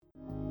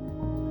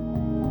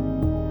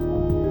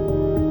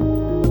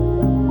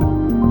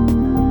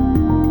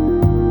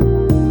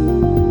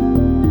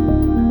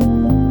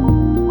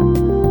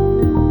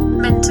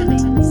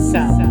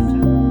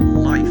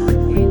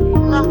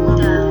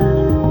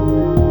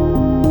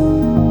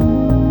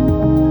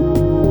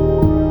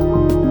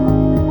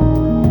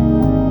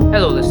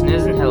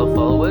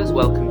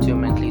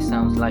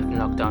Life in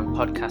Lockdown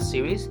podcast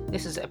series.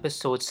 This is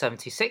episode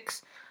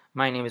 76.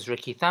 My name is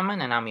Ricky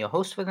Thaman and I'm your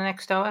host for the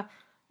next hour.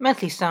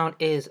 Mentally Sound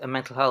is a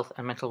mental health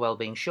and mental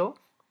well-being show.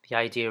 The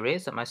idea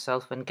is that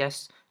myself and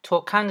guests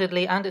talk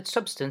candidly and at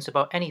substance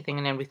about anything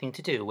and everything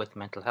to do with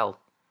mental health.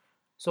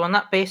 So on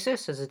that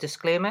basis, as a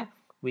disclaimer,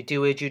 we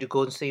do urge you to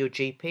go and see your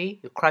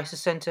GP, your crisis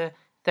centre,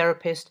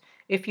 therapist,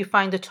 if you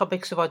find the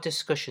topics of our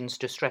discussions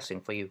distressing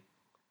for you.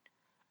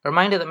 A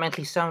reminder that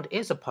Mentally Sound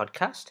is a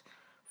podcast,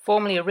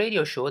 formerly a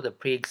radio show that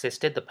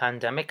pre-existed the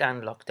pandemic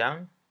and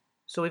lockdown,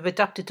 so we've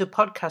adapted to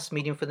podcast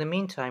medium for the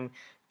meantime,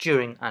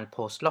 during and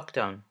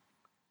post-lockdown.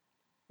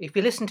 If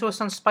you listen to us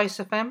on Spice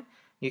FM,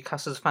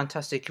 Newcastle's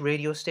fantastic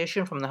radio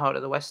station from the heart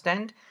of the West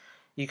End,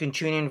 you can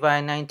tune in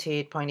via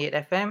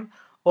 98.8 FM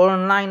or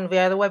online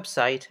via the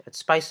website at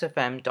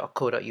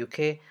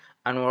spicefm.co.uk,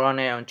 and we're on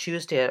air on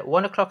Tuesday at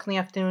 1 o'clock in the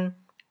afternoon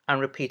and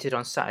repeated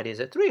on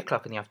Saturdays at 3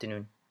 o'clock in the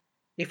afternoon.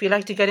 If you'd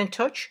like to get in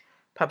touch,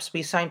 perhaps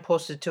be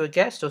signposted to a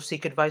guest or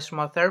seek advice from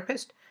our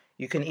therapist,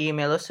 you can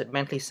email us at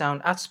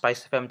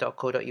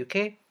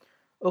mentallysound@spicefm.co.uk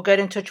or get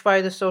in touch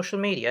via the social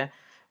media,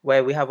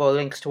 where we have all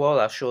links to all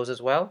our shows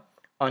as well.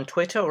 On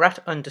Twitter, we're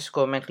at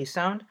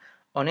 _mentallysound.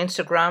 On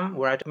Instagram,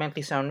 we're at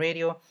Mentally Sound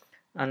Radio.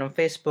 And on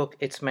Facebook,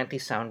 it's Mentally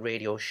Sound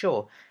Radio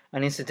Show.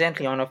 And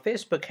incidentally, on our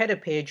Facebook header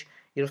page,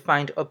 you'll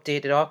find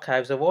updated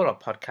archives of all our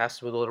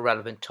podcasts with all the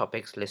relevant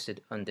topics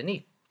listed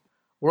underneath.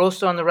 We're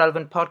also on the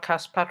relevant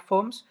podcast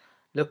platforms.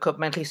 Look up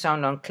Mentally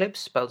Sound on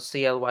Clips, spelled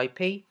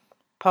CLYP,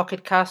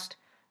 Pocket Cast,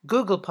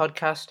 Google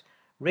Podcast,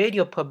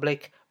 Radio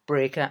Public,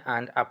 Breaker,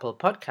 and Apple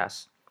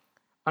Podcasts.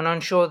 And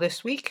on show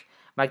this week,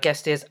 my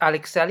guest is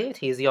Alex Elliott.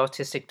 He is the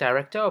artistic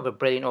director of a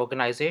brilliant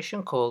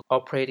organisation called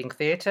Operating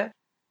Theatre,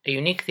 a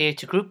unique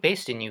theatre group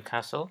based in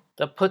Newcastle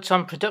that puts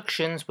on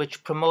productions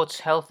which promotes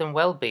health and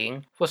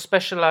well-being for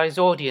specialised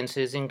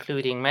audiences,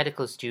 including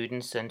medical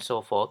students and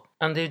so forth.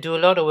 And they do a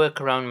lot of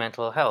work around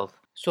mental health.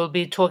 So we'll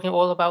be talking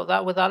all about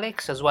that with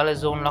Alex, as well as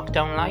his own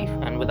lockdown life.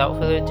 And without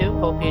further ado,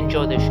 hope you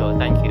enjoy the show.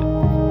 Thank you.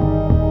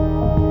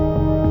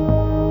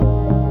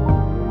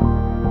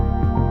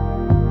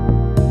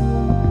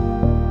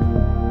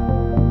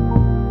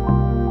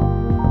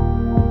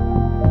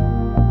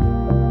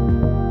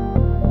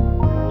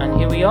 And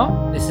here we are.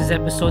 This is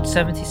episode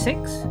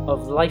 76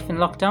 of Life in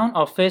Lockdown,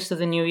 our first of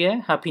the new year.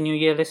 Happy New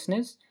Year,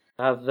 listeners.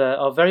 I have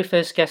our very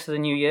first guest of the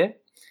new year.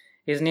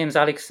 His name's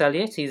Alex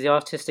Elliott. He's the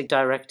artistic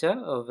director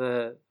of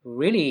a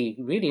really,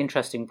 really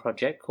interesting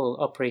project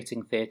called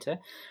Operating Theatre,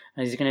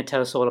 and he's going to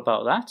tell us all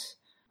about that.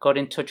 Got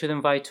in touch with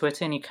him via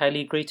Twitter, and he kindly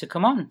agreed to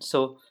come on.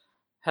 So,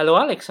 hello,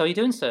 Alex. How are you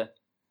doing, sir?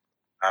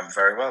 I'm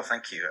very well,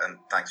 thank you, and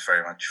thanks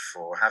very much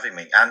for having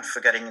me and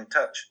for getting in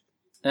touch.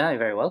 You're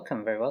very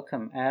welcome, very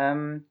welcome.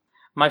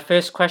 My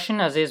first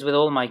question, as is with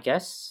all my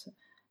guests,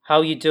 how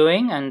are you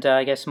doing? And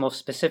I guess more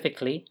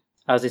specifically,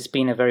 as it's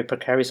been a very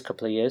precarious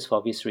couple of years for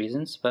obvious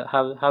reasons, but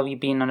how have you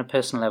been on a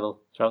personal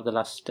level throughout the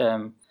last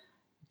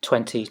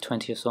 20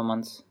 or so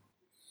months?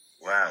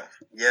 Wow.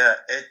 Yeah,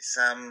 it's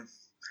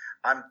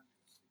I'm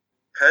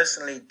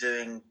personally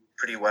doing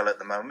pretty well at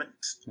the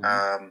moment.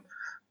 Mm-hmm.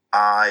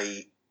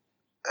 I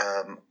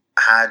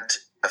had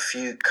a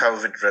few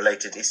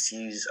COVID-related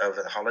issues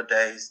over the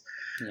holidays.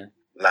 Yeah.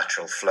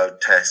 Lateral flow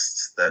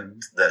tests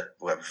that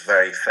were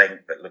very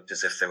faint but looked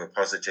as if they were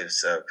positive.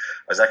 So I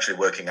was actually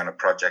working on a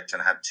project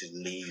and had to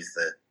leave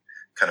the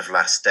kind of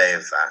last day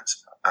of that.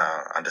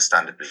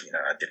 Understandably,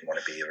 I didn't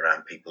want to be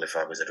around people if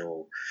I was at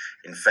all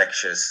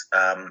infectious.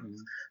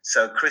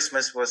 So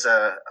Christmas was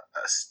a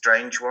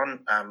strange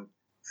one.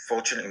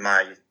 Fortunately,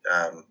 I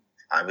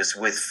was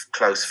with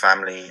close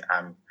family,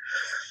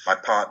 my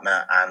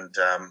partner and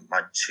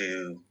my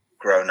two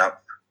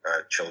grown-up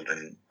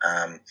children.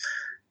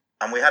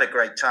 And we had a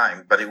great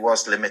time, but it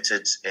was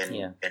limited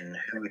in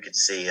who we could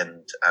see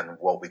and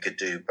what we could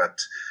do. But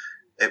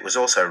it was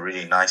also a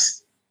really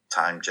nice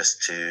time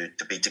just to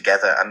be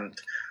together. And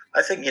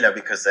I think,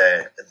 because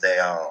they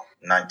are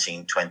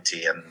 19,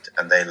 20 and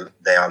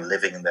they are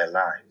living their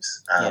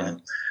lives.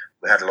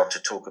 We had a lot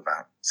to talk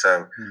about.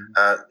 So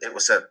it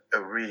was a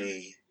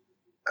really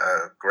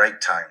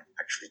great time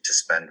actually to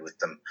spend with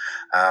them.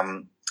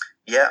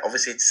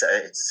 Obviously it's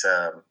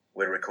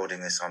we're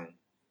recording this on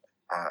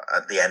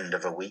at the end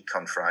of a week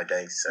on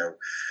Friday. So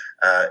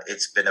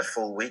it's been a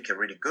full week, a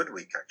really good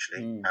week,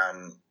 actually.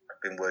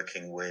 I've been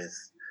working with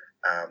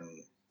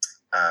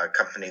a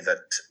company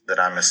that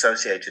I'm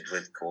associated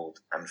with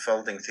called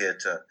Unfolding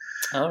Theatre.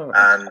 Oh,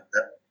 right.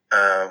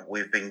 And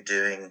we've been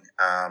doing,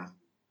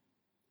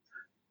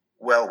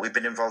 we've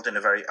been involved in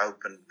a very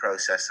open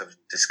process of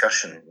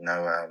discussion.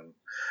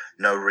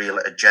 No real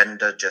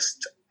agenda,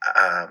 just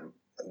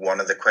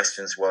one of the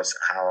questions was,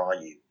 how are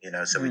you?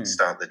 So we'd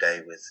start the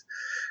day with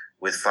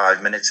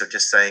 5 minutes of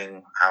just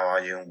saying, how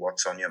are you and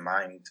what's on your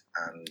mind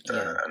and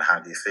how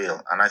do you feel?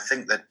 And I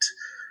think that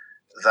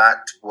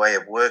way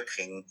of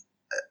working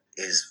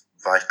is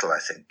vital, I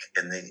think,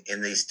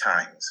 in these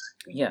times.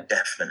 We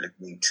definitely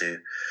need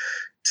to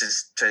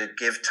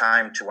give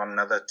time to one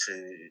another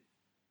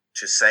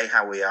to say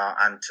how we are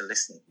and to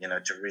listen,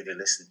 to really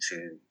listen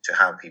to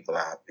how people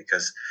are,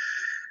 because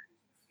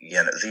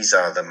these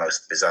are the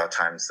most bizarre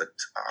times that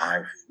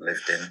I've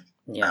lived in.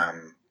 Yeah.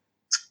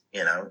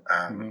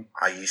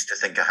 I used to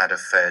think I had a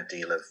fair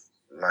deal of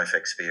life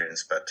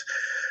experience, but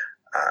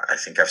I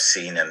think I've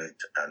seen and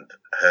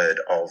heard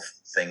of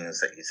things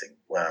that you think,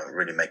 well,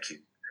 really make you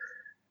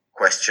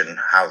question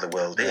how the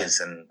world is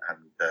and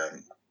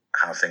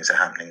how things are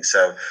happening.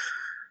 So,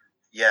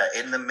 yeah,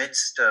 in the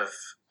midst of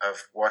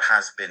what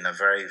has been a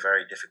very,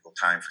 very difficult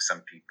time for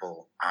some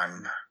people,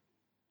 I'm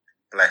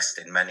blessed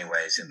in many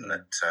ways in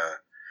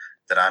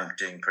that I'm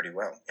doing pretty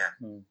well.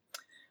 Yeah.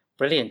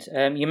 Brilliant.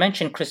 You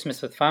mentioned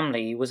Christmas with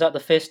family. Was that the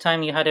first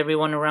time you had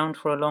everyone around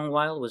for a long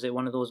while? Was it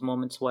one of those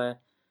moments where,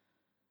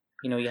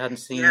 you hadn't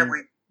seen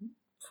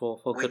for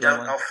a good long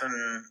while?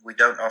 We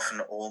don't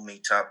often all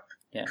meet up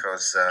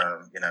because,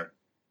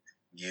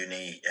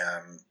 uni,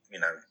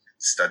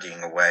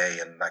 studying away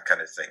and that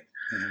kind of thing.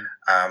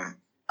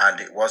 And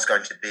it was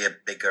going to be a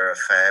bigger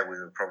affair. We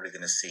were probably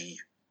going to see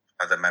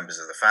other members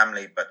of the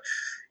family, but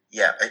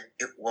yeah,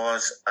 it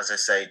was, as I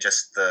say,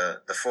 just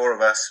the four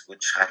of us,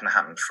 which hadn't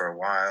happened for a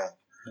while,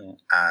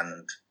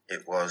 and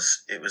it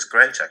was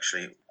great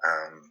actually.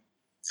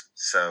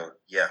 So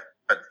yeah,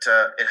 but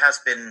it has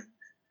been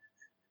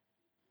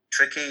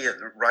tricky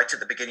right at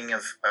the beginning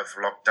of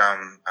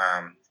lockdown.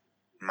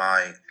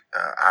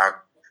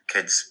 Our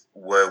kids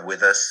were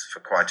with us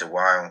for quite a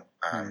while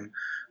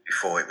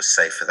before it was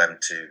safe for them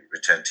to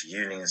return to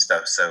uni and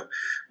stuff. So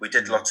we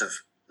did lots of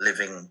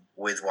living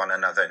with one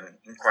another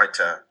in quite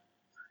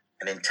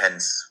an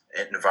intense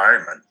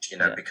environment,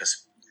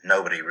 because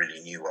nobody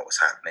really knew what was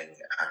happening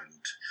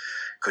and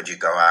could you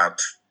go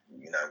out,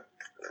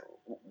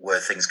 were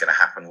things going to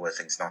happen, were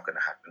things not going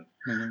to happen.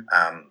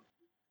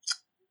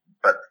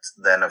 But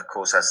then, of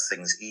course, as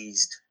things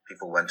eased,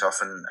 people went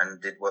off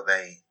and did what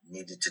they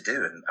needed to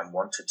do and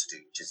wanted to do,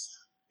 which has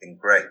been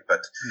great.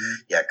 But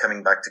yeah,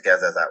 coming back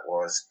together, that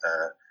was,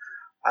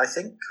 I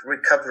think,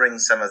 recovering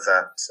some of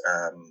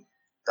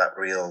that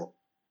real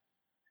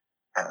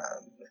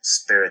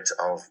spirit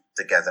of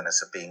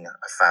togetherness, of being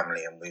a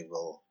family, and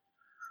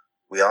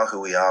we are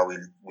who we are.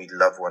 We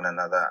love one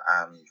another,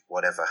 and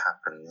whatever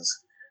happens,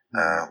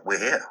 we're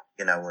here.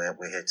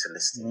 We're here to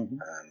listen,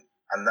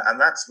 and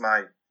that's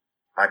my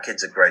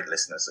kids are great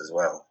listeners as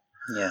well.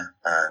 Yeah,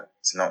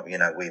 it's not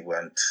we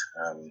weren't.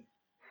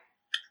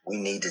 We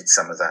needed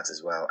some of that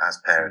as well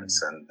as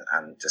parents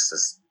and just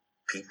as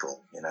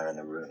people, in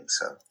a room.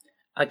 So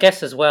I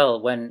guess as well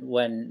when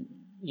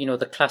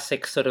the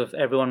classic sort of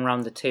everyone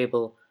around the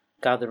table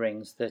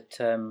gatherings that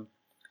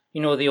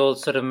the old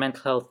sort of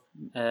mental health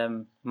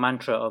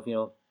mantra of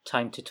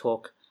time to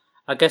talk.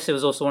 I guess it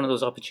was also one of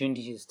those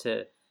opportunities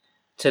to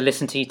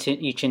listen to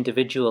each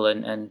individual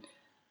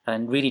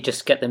and really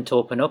just get them to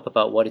open up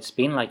about what it's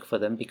been like for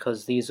them,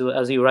 because these were,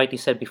 as you rightly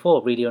said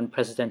before, really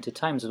unprecedented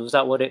times. Was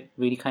that what it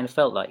really kind of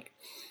felt like?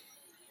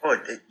 Oh,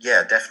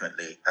 yeah,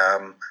 definitely.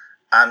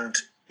 And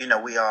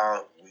we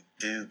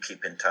do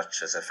keep in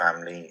touch as a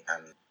family,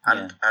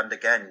 and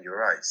again, you're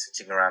right,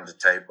 sitting around a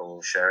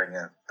table, sharing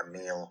a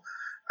meal,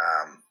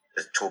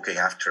 talking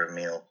after a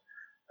meal.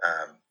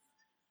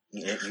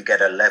 You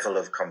get a level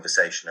of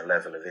conversation, a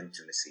level of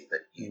intimacy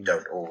that you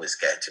don't always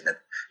get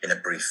in a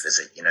brief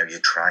visit. You're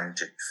trying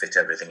to fit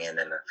everything in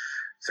a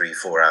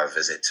 3-4 hour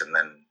visit, and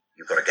then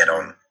you've got to get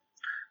on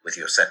with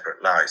your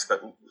separate lives.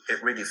 But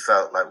it really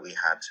felt like we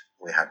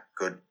had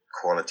good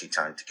quality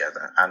time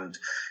together, and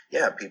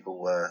yeah, people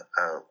were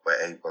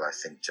able, I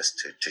think, just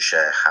to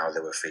share how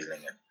they were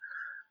feeling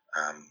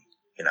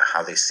and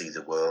how they see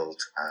the world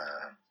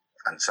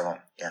and so on.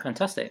 Yeah,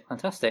 fantastic.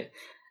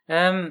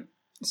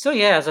 So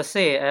yeah, as I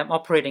say,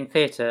 operating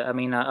theatre. I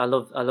mean, I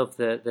love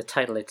the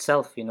title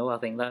itself. I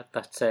think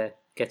that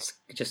gets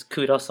just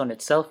kudos on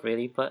itself,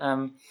 really. But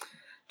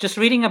just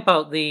reading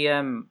about the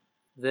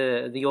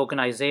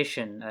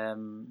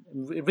organisation,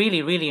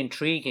 really, really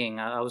intriguing.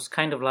 I was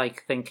kind of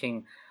like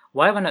thinking,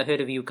 why have I not heard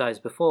of you guys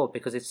before?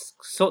 Because it's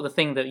sort of the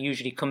thing that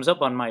usually comes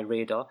up on my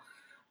radar.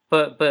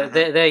 But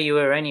there you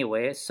were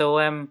anyway. So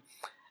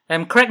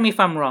correct me if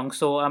I'm wrong.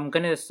 So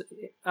as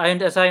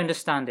I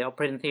understand it,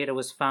 Operating Theatre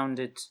was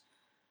founded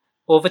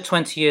over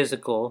 20 years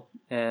ago,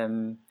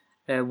 one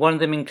of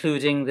them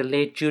including the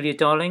late Julia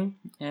Darling.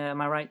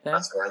 Am I right there?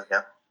 That's right,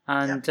 yeah.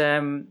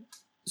 And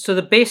so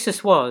the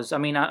basis was, I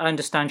mean, I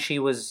understand she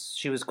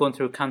was going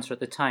through cancer at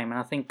the time, and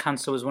I think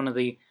cancer was one of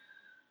the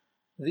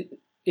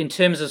in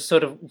terms of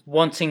sort of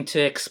wanting to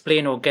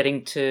explain or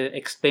getting to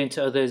explain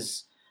to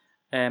others,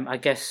 I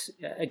guess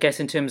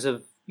in terms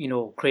of,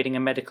 creating a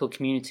medical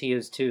community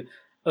as to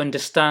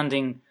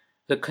understanding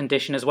the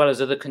condition as well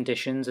as other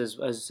conditions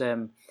as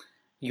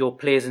your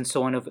plays and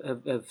so on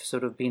have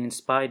sort of been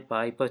inspired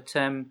by. But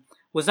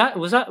was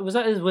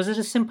it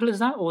as simple as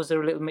that, or was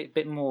there a little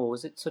bit more?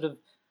 Was it sort of,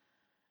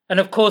 and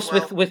of course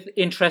with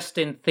interest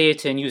in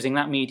theatre and using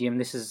that medium,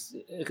 this is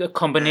a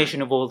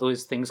combination of all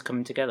those things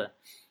coming together.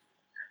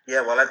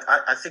 Yeah, well,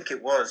 I think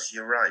it was.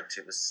 You're right.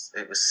 It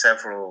was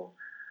several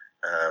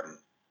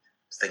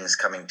things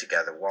coming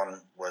together.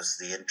 One was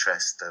the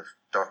interest of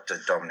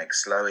Dr. Dominic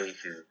Slowey,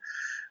 who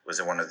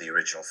was one of the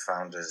original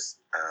founders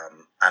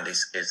and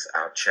is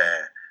our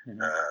chair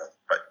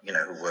but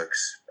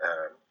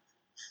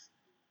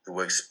who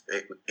works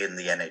in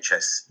the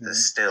NHS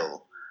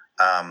still.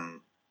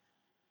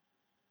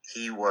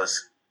 He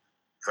was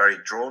very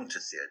drawn to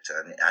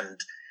theatre, and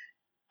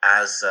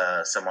as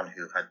someone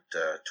who had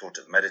taught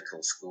at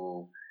medical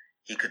school,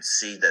 he could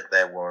see that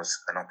there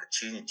was an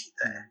opportunity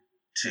there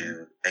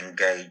to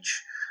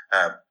engage.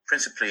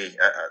 Principally,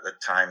 at the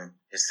time,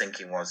 his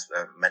thinking was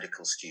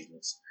medical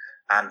students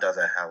and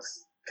other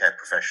health care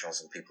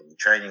professionals and people in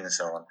training and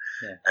so on.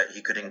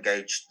 He could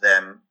engage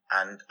them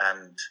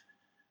and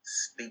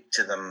speak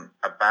to them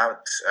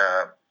about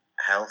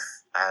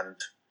health and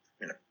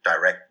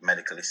direct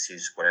medical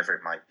issues, whatever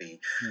it might be,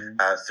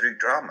 through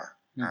drama.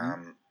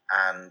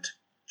 And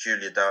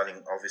Julia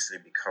Darling, obviously,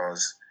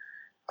 because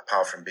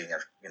apart from being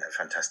a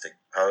fantastic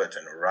poet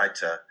and a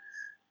writer,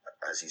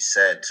 as you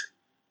said,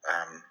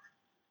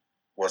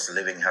 was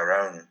living her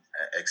own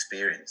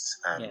experience,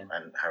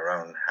 and her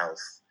own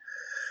health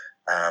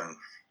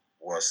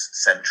was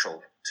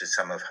central to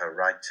some of her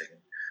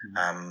writing.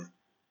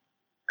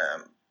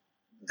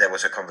 There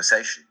was a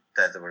conversation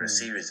there. There were a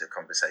series of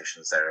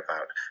conversations there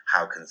about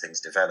how can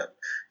things develop.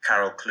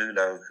 Carol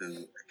Clulow,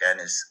 who again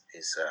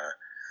is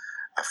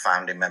a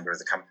founding member of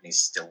the company,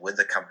 still with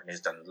the company,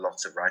 has done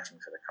lots of writing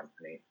for the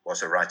company,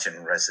 was a writer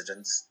in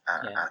residence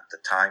at the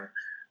time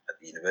at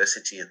the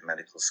university, at the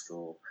medical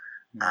school.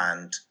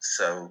 And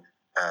so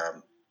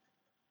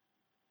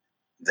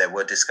there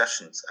were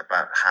discussions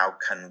about how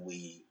can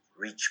we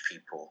reach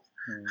people,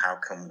 how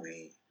can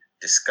we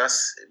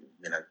discuss,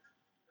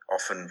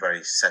 often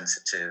very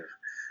sensitive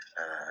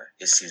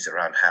issues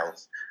around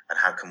health, and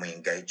how can we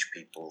engage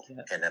people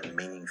in a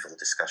meaningful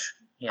discussion.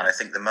 And I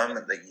think the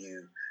moment that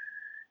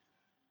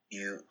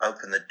you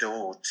open the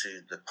door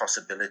to the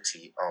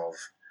possibility of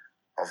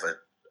a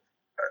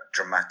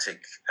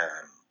dramatic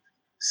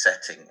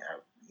setting,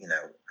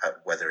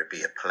 whether it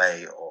be a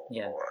play or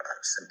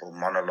a simple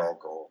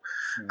monologue or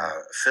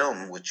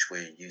film, which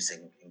we're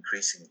using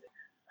increasingly,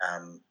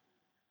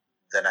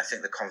 then I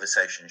think the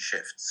conversation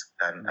shifts,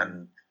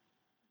 and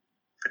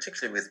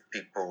particularly with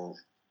people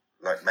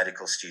like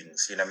medical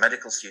students.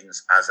 Medical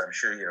students, as I'm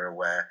sure you're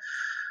aware,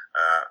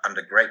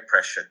 under great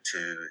pressure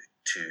to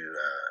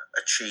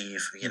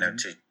achieve,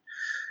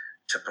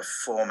 to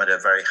perform at a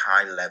very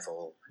high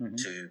level,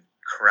 to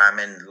cram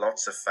in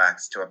lots of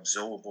facts, to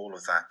absorb all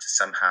of that, to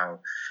somehow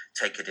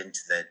take it into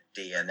their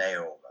DNA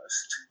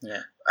almost.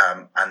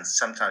 And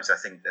sometimes I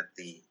think that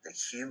the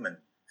human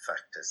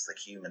factors, the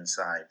human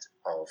side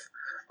of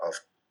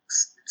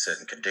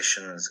certain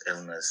conditions,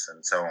 illness,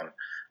 and so on,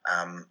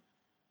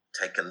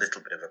 take a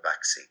little bit of a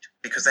backseat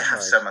because they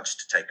have so much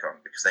to take on,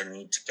 because they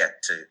need to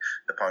get to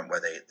the point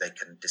where they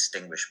can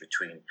distinguish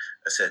between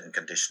a certain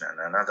condition and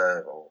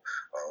another, or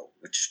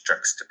which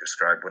drugs to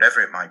prescribe,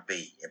 whatever it might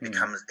be. It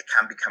can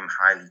become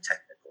highly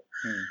technical.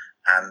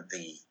 And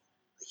the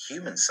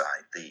human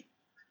side,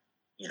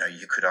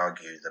 you could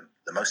argue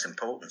the most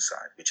important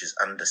side, which is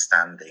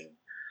understanding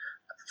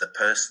the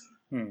person,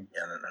 and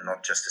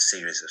not just a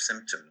series of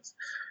symptoms.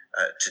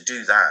 To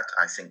do that,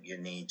 I think you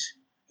need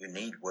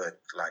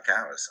work like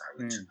ours,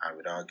 I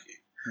would argue.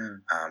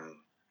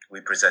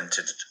 We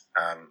presented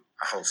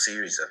a whole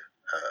series of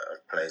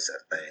plays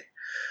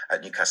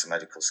at Newcastle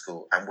Medical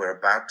School, and we're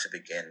about to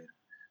begin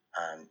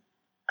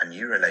a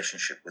new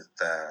relationship with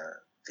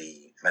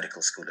the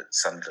medical school at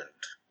Sunderland,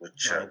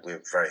 which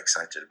we're very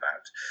excited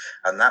about.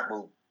 And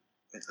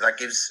that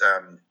gives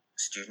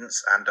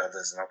students and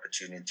others an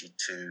opportunity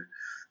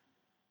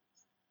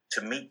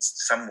to meet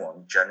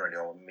someone generally,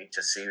 or meet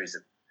a series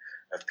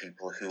of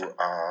people who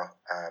are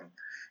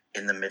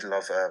in the middle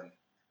of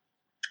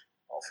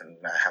often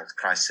a health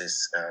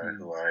crisis,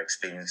 who are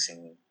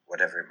experiencing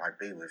whatever it might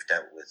be. We've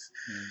dealt with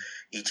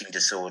eating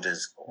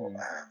disorders or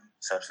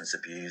substance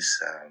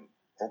abuse,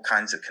 all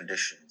kinds of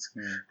conditions.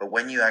 But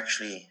when you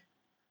actually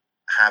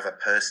have a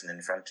person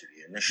in front of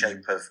you in the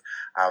shape of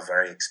our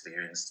very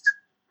experienced,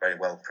 very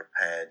well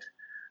prepared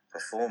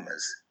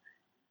performers,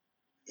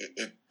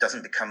 it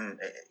doesn't become,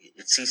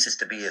 it ceases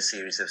to be a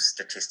series of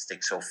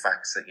statistics or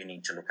facts that you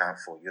need to look out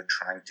for. You're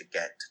trying to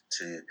get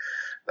to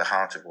the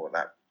heart of what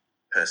that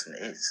person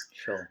is.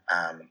 Sure.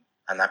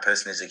 And that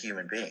person is a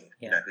human being,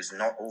 who's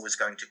not always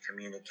going to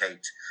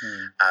communicate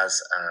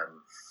as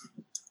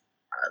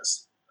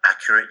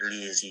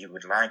accurately as you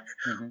would like,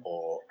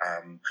 or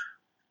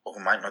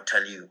might not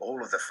tell you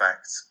all of the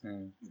facts,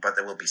 but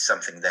there will be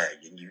something there.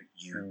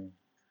 You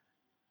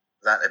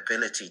that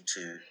ability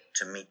to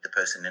meet the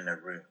person in a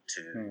room,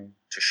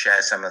 to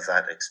share some of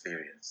that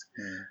experience,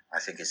 I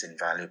think is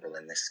invaluable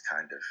in this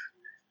kind of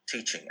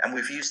teaching. And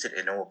we've used it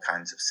in all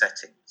kinds of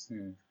settings.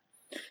 Do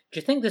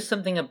you think there's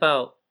something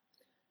about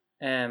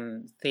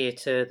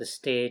theatre, the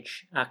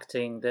stage,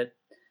 acting, that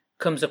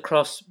comes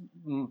across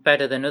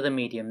better than other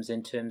mediums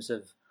in terms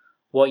of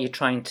what you're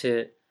trying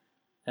to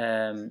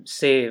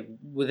say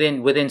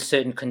within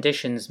certain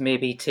conditions,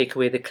 maybe take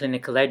away the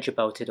clinical edge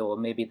about it, or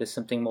maybe there's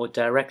something more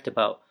direct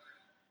about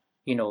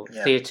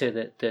theatre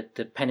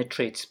that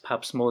penetrates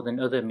perhaps more than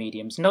other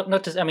mediums.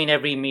 Not to, I mean,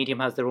 every medium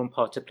has their own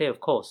part to play, of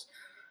course,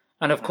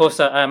 And of course,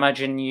 I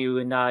imagine you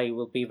and I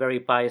will be very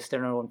biased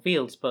in our own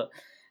fields. But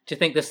do you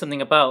think there's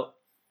something about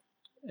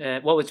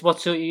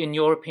what's in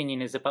your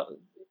opinion is about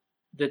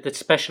that's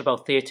special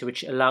about theatre,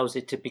 which allows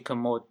it to become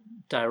more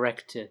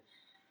direct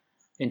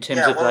in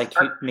terms of like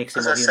makes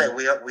it more human? As I say,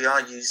 we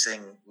are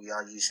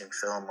using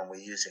film, and we're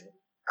using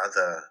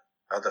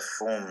other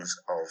forms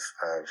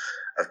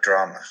of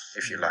drama,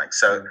 if you like.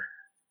 So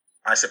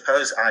I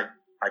suppose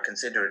I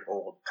consider it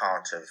all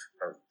part of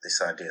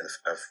this idea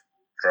of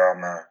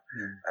drama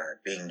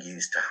being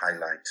used to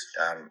highlight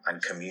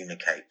and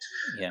communicate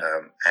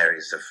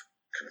areas of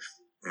kind of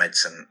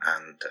medicine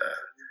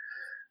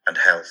and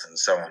health and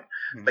so on.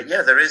 But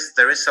yeah, there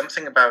is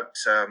something about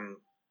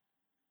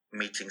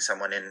meeting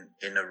someone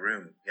in a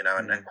room, you know,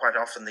 and quite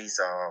often these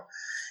are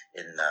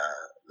in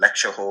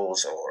lecture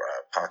halls or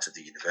part of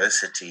the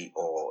university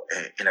or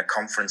in a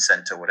conference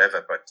center,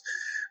 whatever. But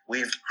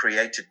we've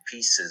created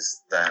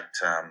pieces that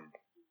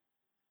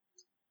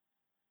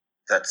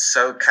that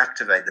so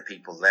captivate the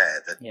people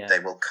there that they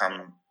will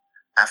come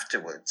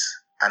afterwards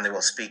and they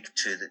will speak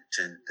to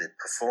the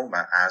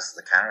performer as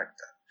the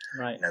character.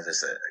 Right. You know,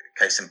 there's a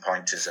case in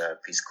point is a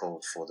piece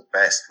called For the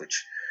Best,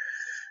 which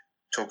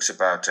talks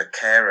about a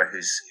carer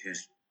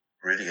who's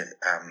really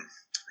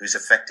who's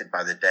affected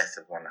by the death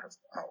of one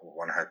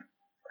of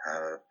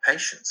her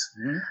patients,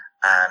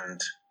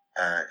 and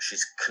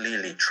she's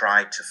clearly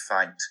tried to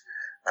fight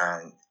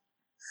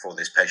for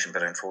this patient,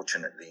 but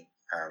unfortunately,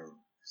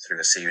 through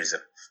a series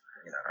of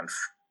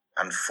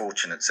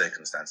unfortunate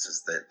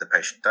circumstances, the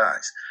patient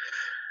dies.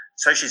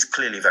 So she's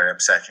clearly very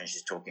upset, and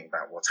she's talking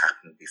about what's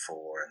happened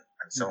before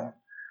and so on.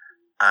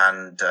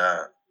 And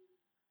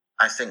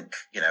I think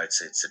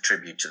it's a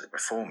tribute to the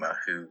performer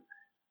who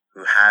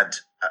had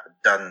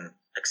done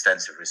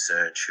extensive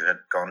research, who had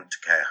gone to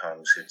care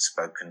homes, who'd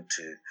spoken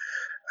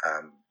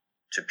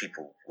to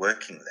people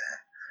working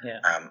there,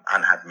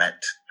 and had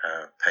met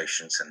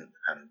patients and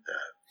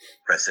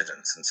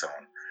residents and so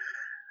on.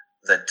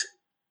 That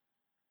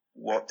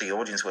what the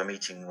audience were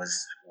meeting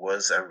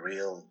was a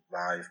real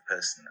live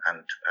person,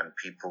 and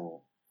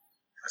people,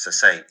 as I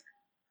say,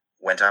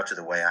 went out of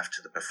the way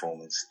after the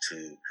performance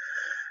to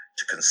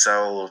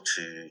console,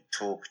 to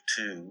talk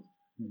to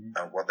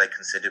what they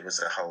considered was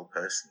a whole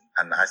person.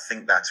 And I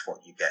think that's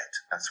what you get.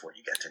 That's what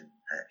you get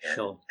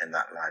in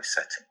that live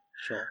setting.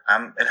 Sure.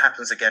 It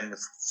happens again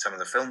with some of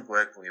the film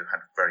work. We've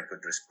had very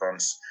good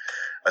response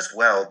as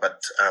well.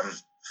 But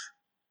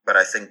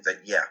I think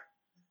that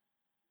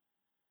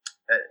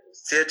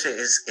theatre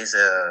is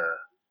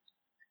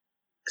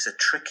a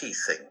tricky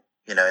thing,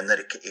 in that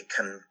it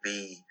can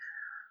be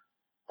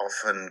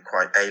often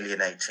quite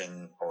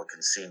alienating, or it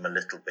can seem a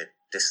little bit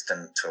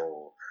distant,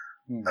 or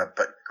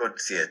but good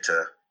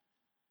theatre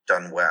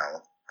done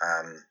well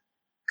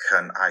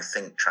can, I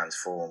think,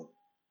 transform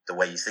the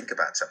way you think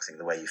about something,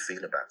 the way you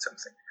feel about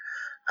something,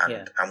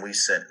 and we've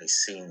certainly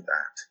seen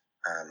that.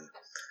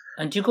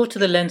 And do you go to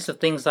the lengths of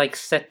things like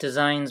set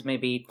designs,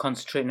 maybe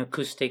concentrating on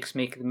acoustics,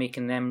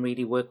 making them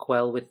really work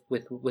well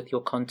with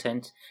your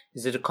content?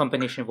 Is it a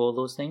combination of all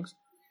those things?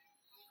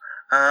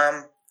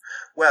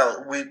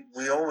 Well,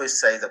 we always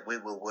say that we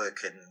will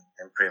work in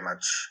pretty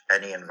much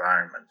any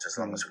environment as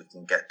long as we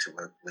can get to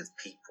work with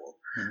people,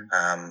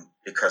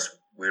 because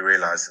we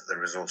realise that the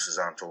resources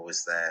aren't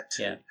always there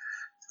to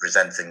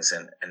present things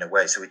in a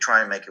way. So we try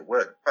and make it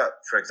work. But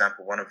for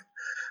example, one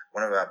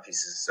of our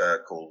pieces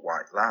called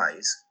White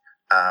Lies,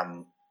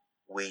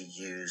 we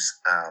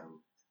use a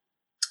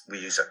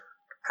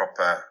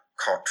proper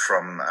cot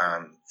from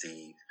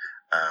the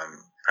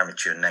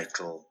premature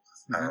natal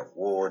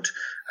ward.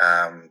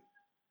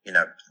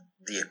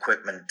 The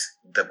equipment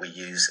that we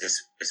use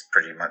is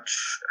pretty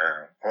much,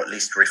 or at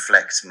least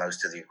reflects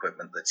most of the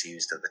equipment that's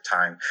used at the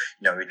time.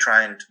 We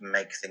try and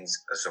make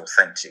things as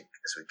authentic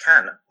as we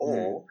can,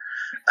 or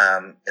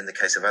in the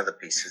case of other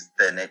pieces,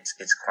 then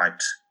it's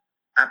quite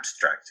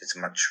abstract. It's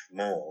much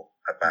more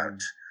about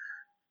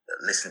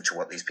listen to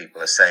what these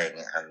people are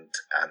saying and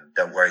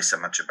don't worry so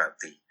much about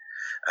the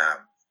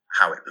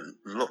how it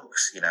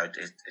looks.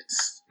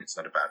 It's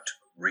not about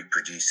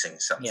reproducing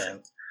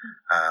something.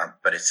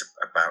 But it's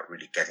about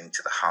really getting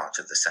to the heart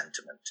of the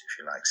sentiment, if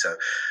you like. So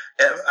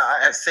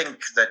I think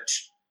that,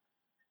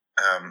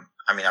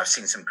 I've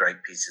seen some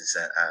great pieces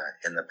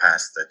in the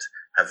past that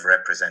have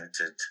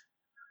represented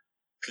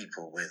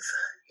people with,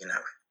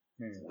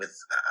 with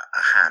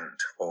a hand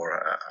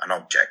or an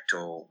object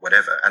or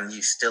whatever, and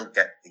you still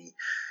get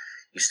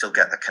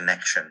the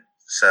connection.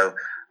 So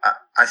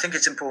I think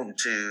it's important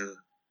to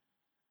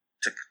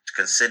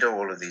consider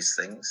all of these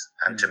things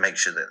and to make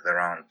sure that there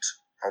aren't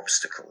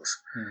obstacles.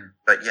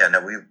 But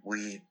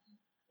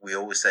we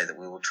always say that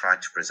we will try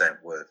to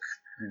present work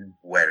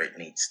where it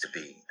needs to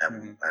be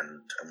and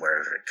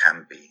wherever it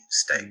can be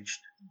staged.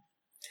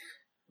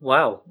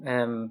 Wow.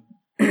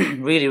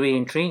 Really, really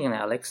intriguing,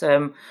 Alex.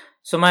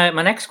 So my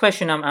next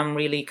question, I'm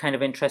really kind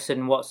of interested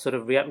in what sort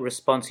of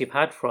response you've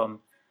had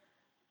from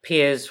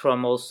peers,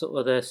 from also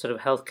other sort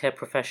of healthcare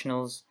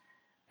professionals,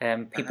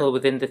 people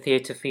within the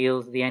theatre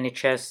field, the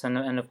NHS,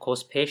 and of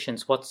course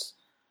patients.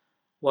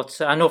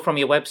 I know from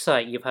your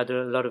website you've had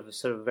a lot of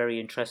sort of very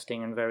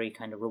interesting and very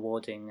kind of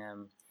rewarding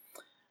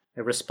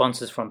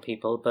responses from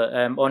people, but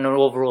on an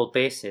overall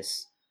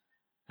basis,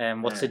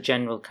 what's the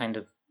general kind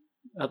of?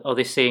 Are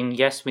they saying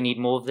yes, we need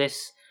more of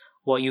this?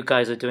 What you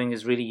guys are doing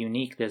is really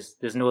unique.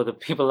 There's no other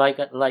people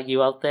like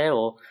you out there,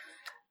 or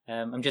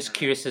I'm just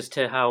curious as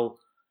to how,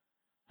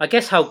 I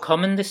guess, how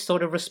common this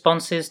sort of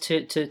response is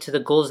to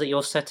the goals that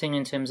you're setting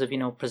in terms of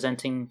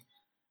presenting,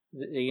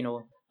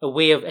 a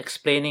way of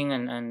explaining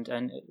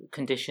and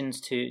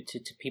conditions to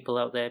people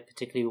out there,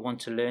 particularly who want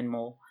to learn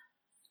more.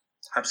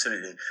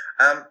 Absolutely.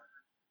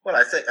 Well,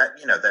 I think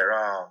there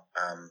are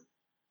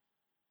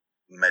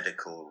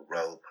medical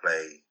role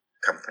play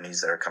companies.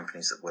 There are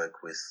companies that work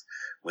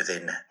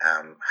within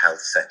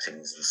health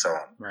settings and so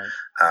on. Right.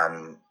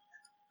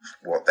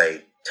 What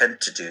they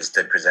tend to do is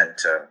they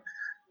present a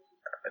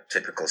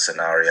typical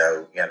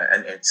scenario,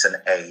 and it's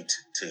an aid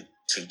to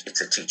teach.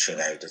 It's a teaching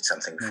aid. It's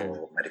something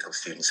for medical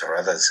students or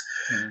others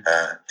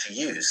to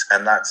use,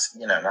 and that's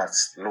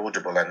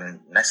laudable and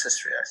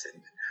necessary, I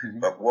think.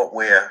 But what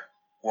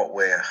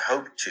we're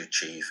hoped to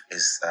achieve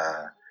is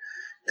a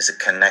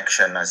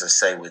connection, as I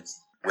say,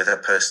 with a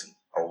person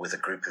or with a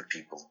group of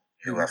people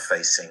who are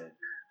facing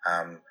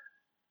a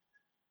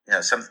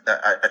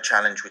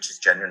challenge which is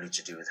generally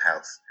to do with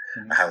health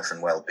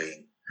and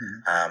well-being.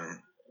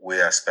 We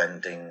are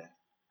spending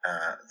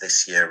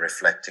this year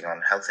reflecting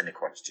on health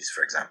inequalities,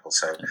 for example.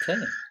 So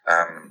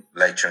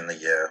later in the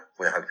year,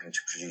 we're hoping to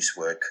produce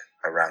work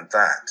around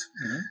that.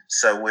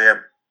 So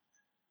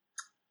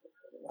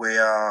we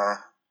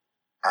are,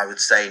 I would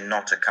say,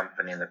 not a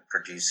company that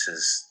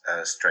produces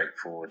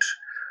straightforward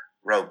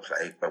role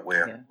play, but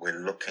we're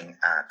looking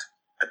at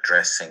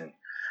addressing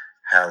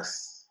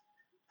health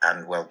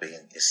and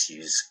well-being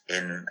issues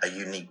in a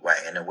unique way,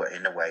 in a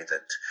way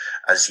that,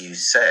 as you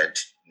said,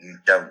 you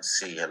don't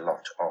see a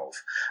lot of.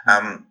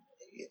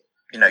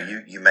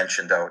 You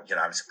mentioned,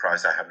 I'm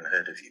surprised I haven't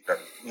heard of you, but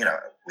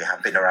we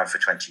have been around for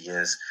 20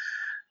 years,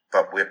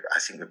 but I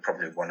think we're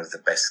probably one of the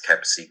best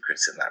kept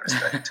secrets in that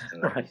respect.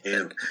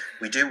 And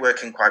we do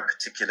work in quite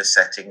particular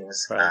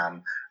settings,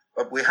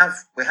 but we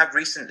have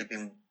recently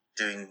been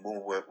doing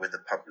more work with the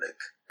public,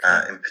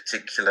 in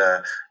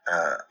particular,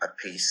 a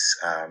piece,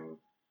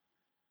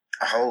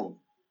 a whole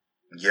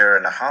year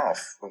and a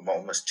half,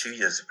 almost 2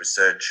 years of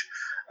research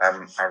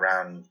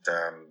around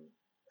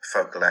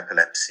focal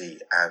epilepsy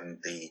and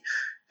the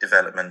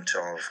development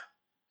of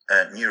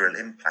neural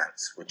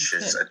implants, which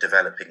is a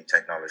developing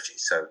technology.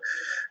 So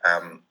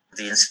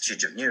the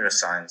Institute of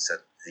Neuroscience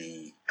at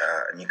the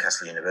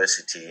Newcastle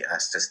University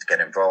asked us to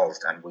get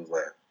involved, and we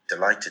were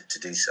delighted to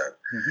do so.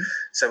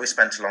 So we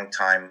spent a long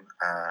time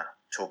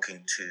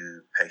talking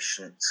to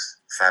patients,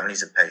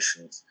 families of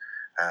patients.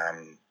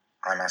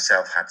 I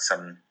myself had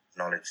some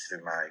knowledge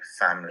through my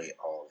family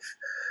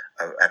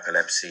of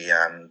epilepsy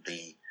and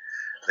the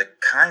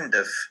kind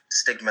of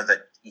stigma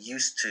that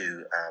used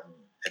to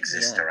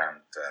exist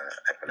around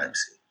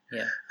epilepsy.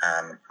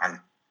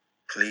 I'm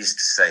pleased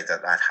to say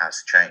that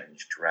has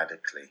changed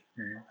radically.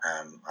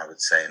 I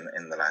would say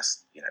in the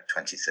last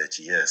 20,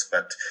 30 years.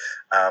 But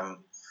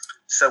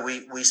so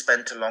we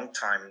spent a long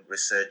time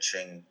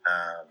researching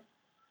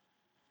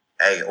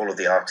all of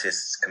the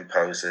artists,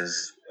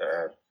 composers,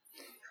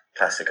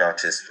 plastic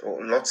artists,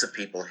 or lots of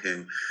people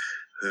who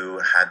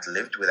had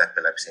lived with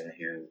epilepsy and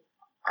who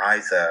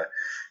either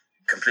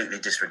completely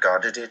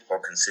disregarded it or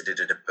considered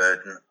it a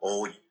burden,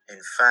 or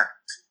in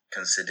fact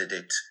considered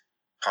it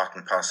part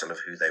and parcel of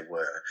who they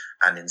were,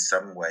 and in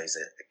some ways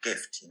a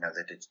gift,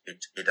 that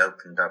it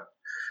opened up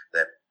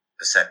their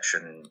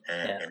perception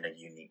in a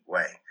unique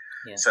way.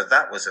 So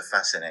that was a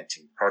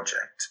fascinating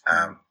project.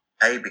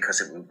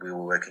 Because we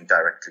were working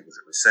directly with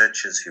the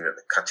researchers who are at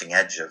the cutting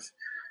edge of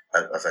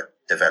a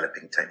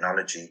developing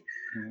technology.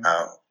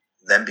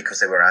 Then because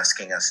they were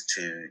asking us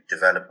to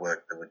develop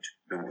work that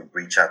would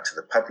reach out to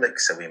the public,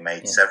 so we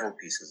made several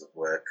pieces of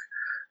work,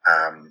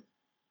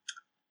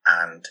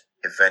 and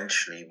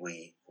eventually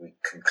we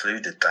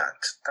concluded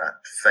that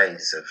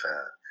phase of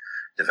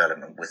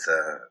development with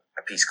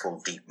a piece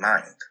called Deep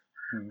Mind,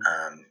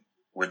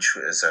 which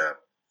was a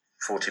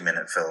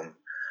 40-minute film,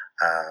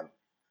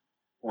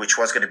 which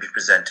was going to be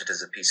presented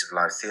as a piece of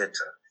live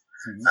theatre.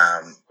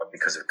 But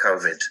because of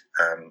COVID,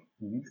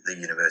 the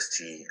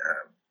university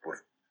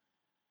were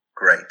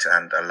great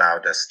and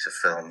allowed us to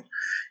film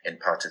in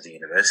part of the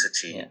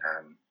university.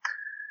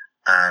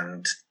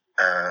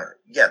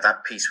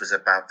 That piece was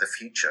about the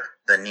future,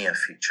 the near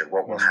future,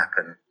 what will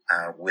happen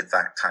with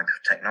that type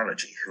of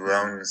technology, who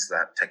owns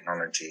that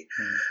technology,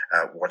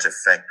 what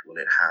effect will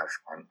it have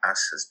on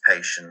us as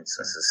patients,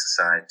 as a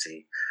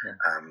society,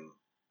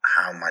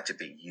 how might it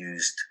be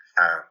used,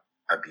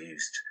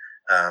 abused.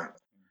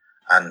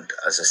 And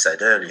as I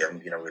said earlier,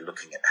 we're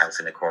looking at health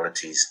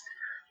inequalities,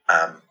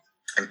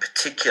 in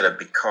particular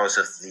because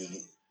of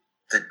the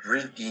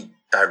really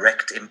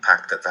direct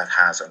impact that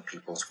has on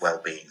people's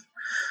well-being,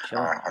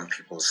 on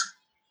people's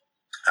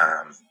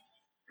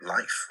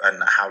life,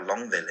 and how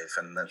long they live,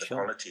 and the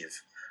quality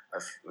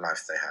of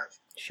life they have.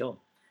 Sure.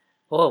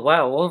 Oh,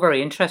 wow. All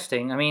very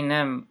interesting. I mean,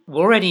 we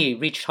already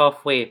reached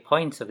halfway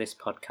point of this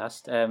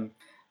podcast.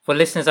 For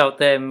listeners out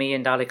there, me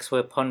and Alex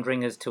were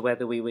pondering as to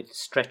whether we would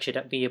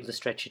be able to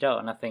stretch it out.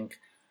 And I think,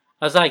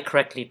 as I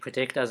correctly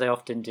predict, as I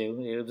often do,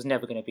 it was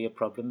never going to be a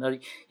problem.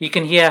 You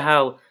can hear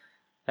how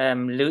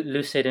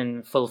lucid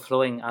and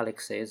full-flowing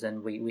Alex is,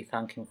 and we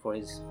thank him for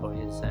his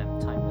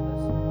time with us.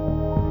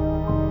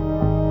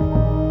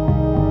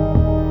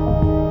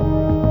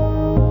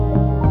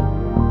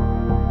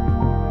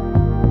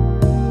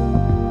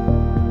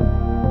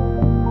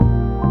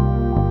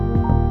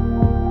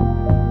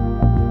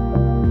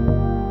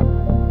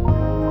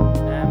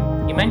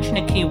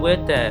 A key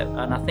word there,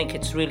 and I think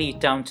it's really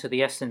down to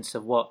the essence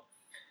of what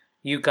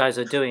you guys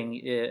are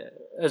doing.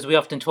 As we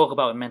often talk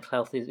about in mental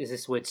health, is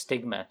this word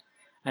stigma,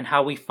 and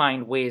how we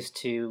find ways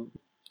to,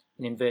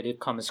 in inverted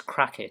commas,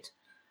 crack it.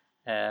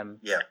 And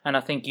I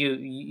think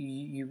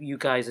you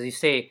guys, as you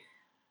say,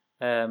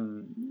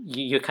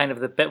 you're kind of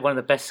one of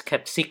the best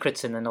kept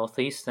secrets in the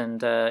Northeast,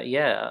 and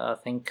I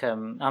think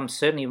I'm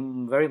certainly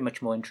very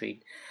much more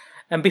intrigued.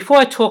 And before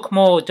I talk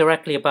more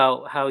directly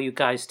about how you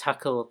guys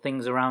tackle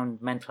things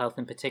around mental health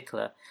in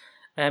particular,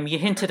 you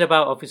hinted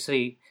about,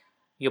 obviously,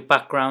 your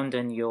background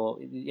and your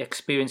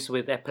experience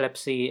with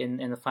epilepsy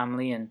in the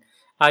family. And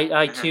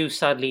I too,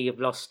 sadly, have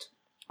lost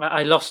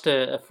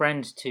a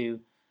friend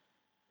to,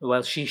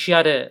 well, she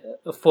had a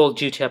fall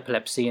due to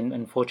epilepsy and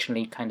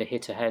unfortunately kind of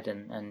hit her head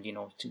and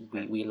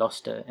we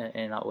lost her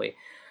in that way.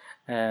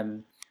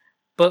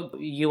 But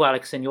you,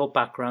 Alex, in your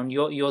background,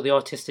 you're the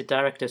artistic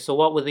director. So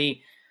what were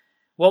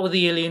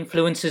the early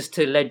influences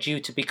to led you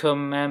to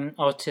become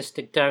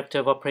artistic director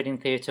of operating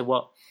theatre?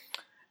 What,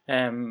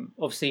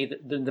 obviously,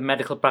 the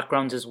medical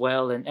backgrounds as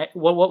well, and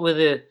what were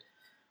the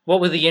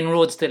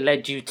inroads that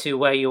led you to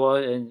where you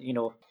are? And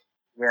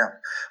Yeah,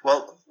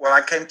 well, when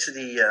I came to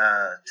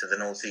the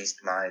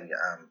Northeast, I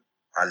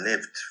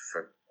lived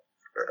for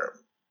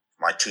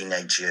my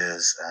teenage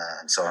years,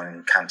 and so I'm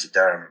in County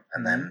Durham,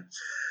 and then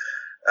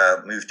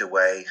moved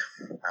away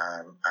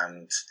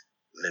and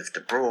lived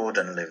abroad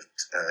and lived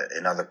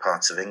in other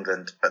parts of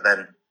England, but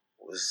then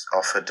was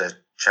offered a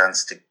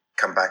chance to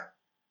come back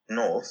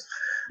north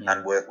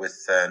and work with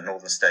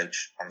Northern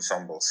Stage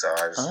Ensemble. So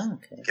I was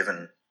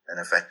given, in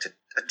effect,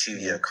 a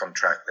 2-year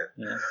contract that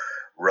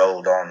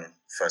rolled on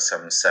for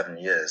some 7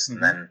 years.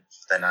 And then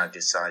I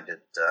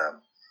decided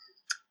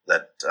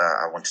that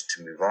I wanted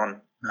to move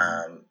on.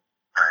 And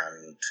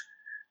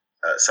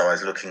so I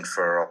was looking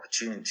for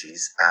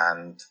opportunities,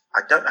 and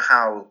I don't know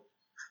how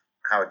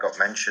it got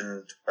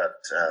mentioned,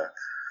 but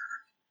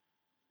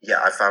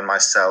I found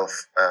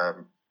myself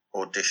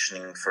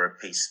auditioning for a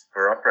piece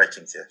for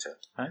operating theatre,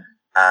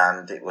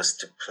 and it was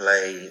to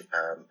play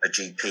a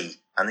GP,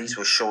 and these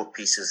were short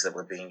pieces that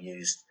were being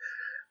used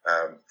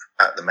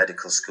at the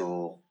medical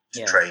school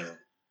to train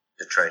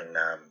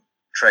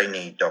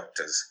trainee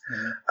doctors,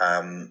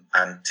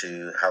 and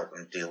to help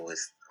them deal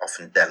with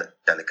often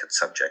delicate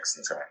subjects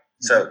and so on.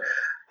 So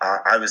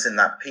I was in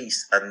that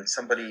piece, and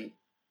somebody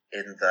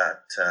in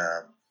that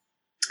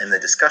in the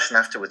discussion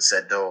afterwards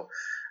said, do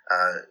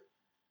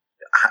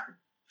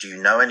you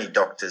know any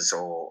doctors,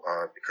 or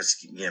because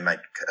you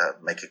make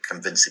a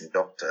convincing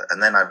doctor?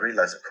 And then I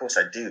realized, of course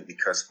I do,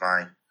 because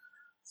my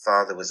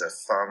father was a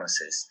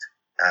pharmacist,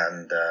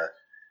 and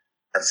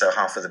so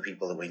half of the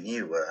people that we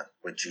knew were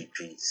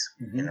GPs,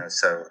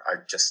 so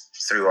I just,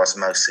 through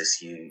osmosis,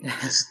 you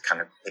just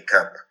kind of pick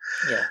up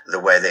the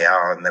way they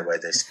are and the way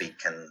they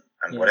speak and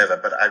whatever.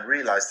 But I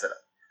realized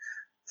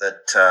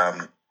that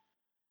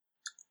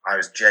I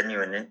was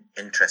genuinely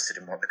interested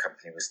in what the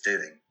company was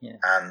doing.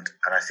 And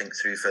I think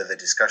through further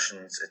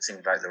discussions, it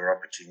seemed like there were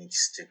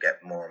opportunities to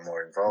get more and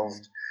more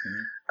involved.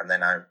 And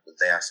then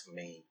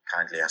they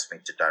kindly asked me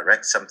to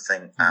direct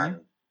something,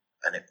 and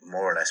it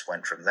more or less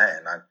went from there.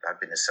 And I've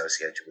been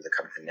associated with the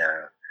company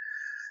now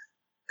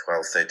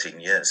 12,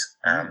 13 years.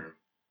 And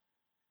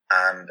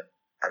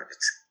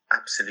it's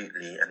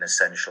absolutely an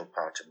essential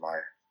part of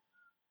my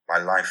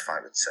life, I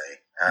would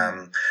say.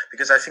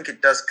 Because I think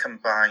it does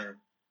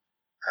combine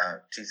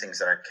two things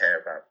that I care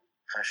about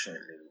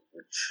passionately,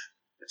 which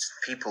is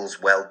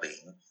people's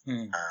well-being,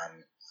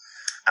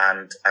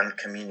 and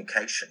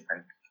communication,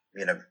 and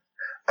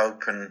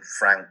open,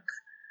 frank,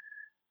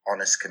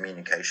 honest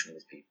communication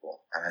with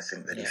people. And I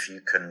think that if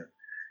you can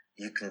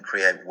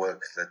create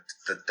work that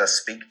does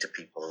speak to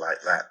people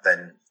like that,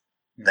 then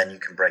you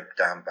can break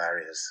down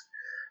barriers.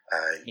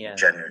 You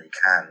genuinely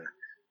can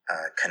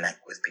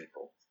connect with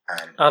people.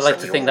 I'd like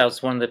to think that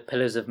was one of the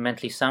pillars of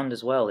Mentally Sound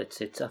as well.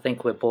 It's. I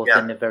think we're both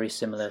in a very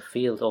similar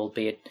field,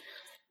 albeit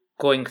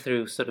going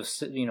through sort of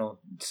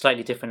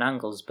slightly different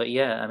angles. But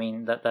I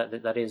mean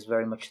that is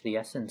very much the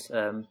essence.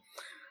 A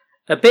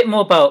bit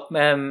more about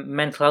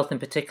mental health in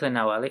particular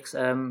now, Alex.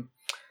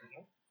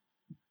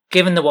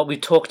 Given that what we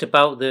talked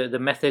about, the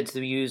methods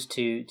we use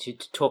to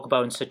talk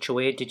about in such a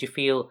way, did you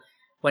feel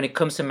when it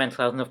comes to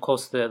mental health, and of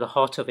course the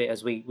heart of it,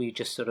 as we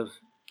just sort of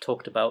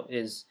talked about,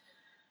 is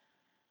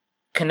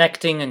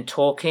connecting and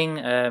talking,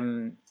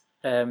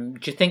 Do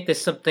you think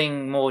there's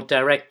something more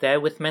direct there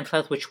with mental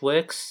health which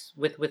works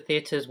with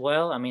theatre as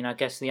well? I mean, I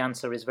guess the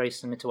answer is very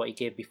similar to what you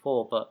gave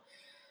before, but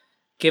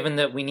given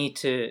that we need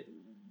to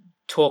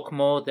talk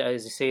more, that,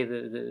 as you say,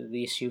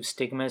 the issue of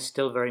stigma is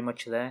still very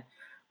much there.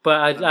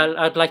 But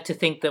I'd like to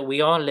think that we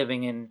are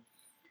living in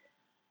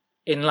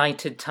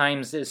enlightened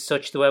times as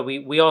such, where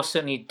we are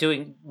certainly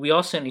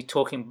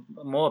talking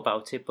more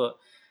about it, but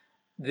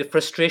the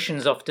frustration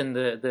is often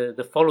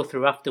the follow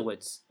through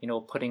afterwards,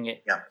 putting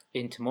it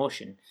into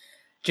motion.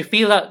 Do you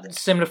feel that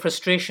similar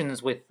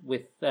frustrations with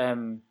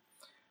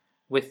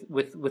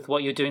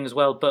what you're doing as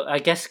well? But I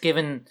guess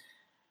given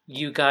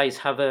you guys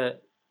have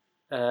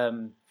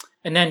an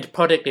end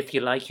product, if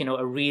you like,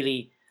 a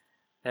really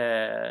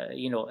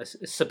a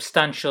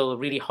substantial,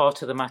 really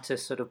heart of the matter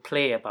sort of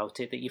play about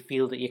it, that you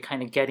feel that you're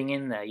kind of getting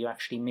in there, you're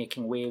actually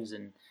making waves,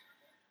 and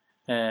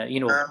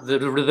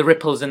the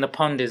ripples in the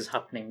pond is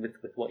happening with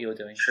what you're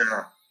doing.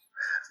 Sure.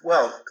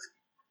 Well,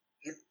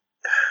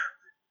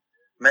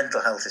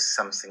 mental health is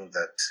something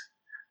that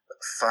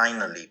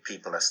finally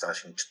people are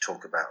starting to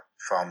talk about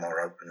far more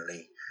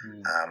openly.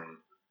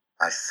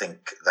 I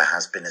think there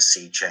has been a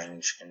sea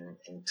change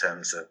in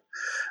terms of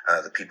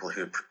the people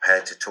who are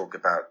prepared to talk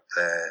about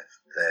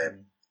their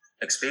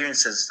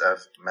experiences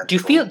of mental.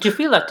 Do you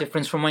feel that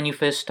difference from when you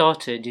first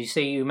started? You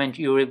say you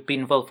mentioned you were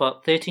been involved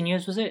for 13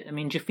 years, was it? I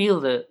mean, do you feel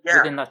that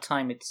within that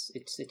time it's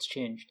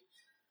changed?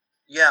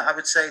 Yeah, I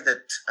would say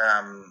that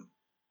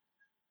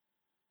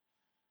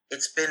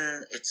it's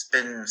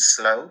been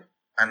slow,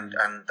 and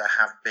there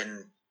have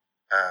been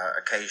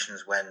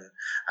occasions when,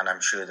 and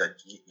I'm sure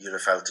that you'll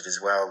have felt it as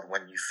well,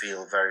 when you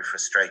feel very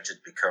frustrated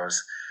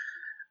because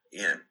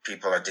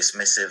people are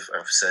dismissive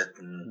of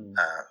certain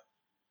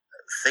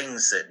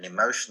things, certain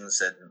emotions,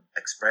 certain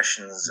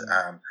expressions.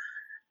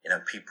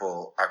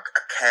 People are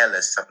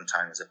careless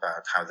sometimes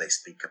about how they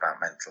speak about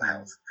mental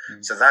health.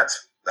 So that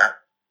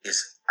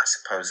is, I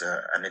suppose,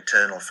 an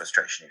internal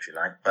frustration, if you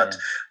like. But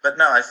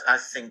no, I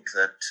think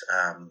that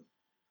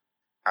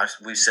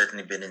we've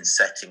certainly been in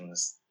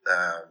settings,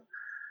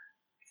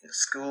 in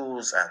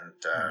schools and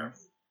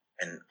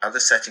in other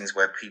settings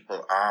where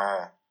people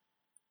are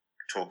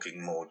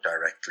talking more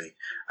directly.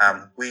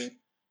 We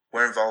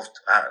were involved,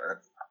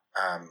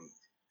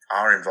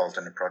 are involved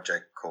in a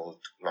project called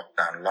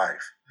Lockdown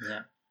Life,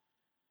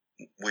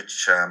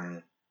 which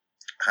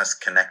has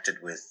connected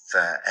with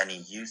Any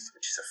Youth,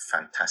 which is a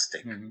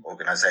fantastic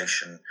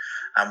organization.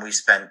 And we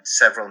spent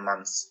several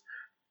months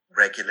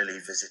regularly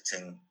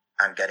visiting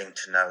and getting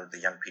to know the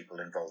young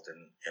people involved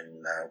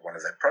in one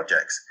of their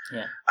projects.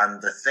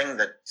 And the thing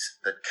that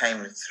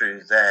came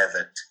through there,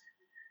 that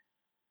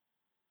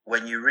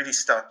when you really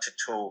start to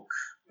talk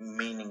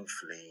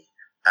meaningfully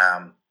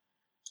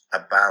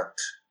about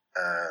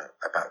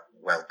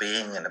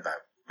well-being and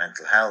about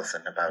mental health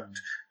and about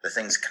the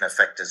things that can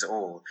affect us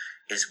all,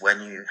 is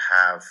when you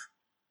have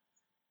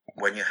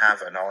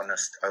an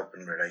honest,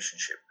 open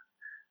relationship,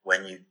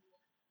 when you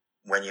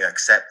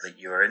accept that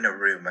you're in a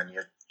room and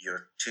you're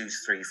 2,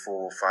 3,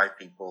 4, 5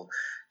 people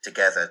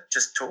together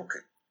just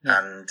talking,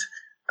 and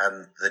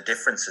the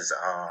differences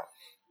are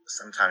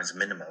sometimes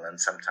minimal and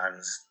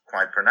sometimes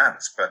quite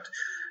pronounced, but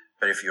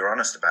if you're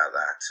honest about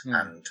that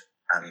and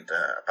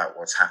about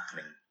what's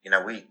happening,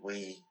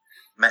 we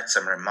met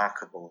some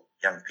remarkable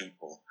young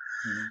people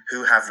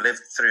who have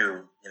lived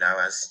through,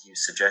 as you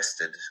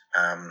suggested,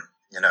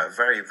 a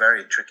very,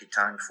 very tricky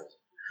time for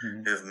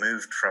them, who've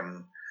moved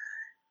from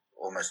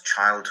almost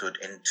childhood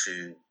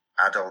into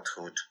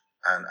adulthood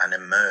and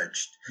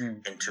emerged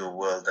into a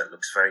world that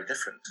looks very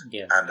different.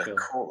 Of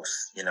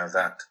course,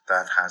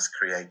 that has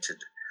created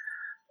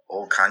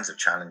all kinds of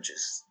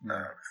challenges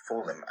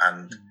for them.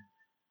 And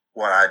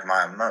what I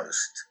admire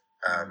most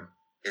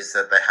is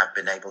that they have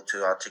been able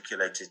to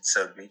articulate it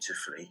so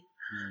beautifully.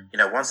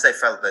 Once they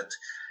felt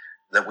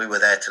that we were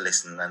there to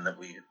listen and that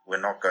we were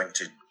not going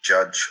to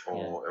judge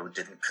or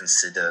didn't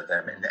consider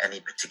them in any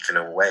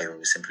particular way, we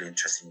were simply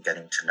interested in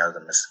getting to know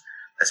them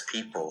as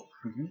people.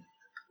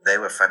 They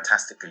were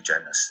fantastically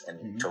generous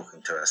in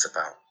talking to us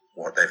about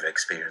what they've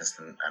experienced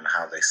and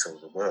how they saw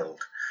the world.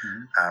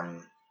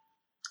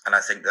 And I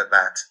think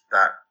that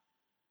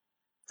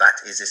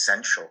is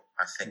essential.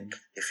 I think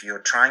if you're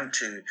trying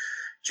to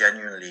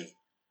genuinely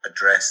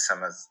address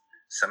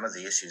some of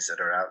the issues that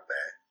are out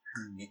there,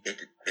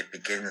 it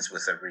begins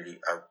with a really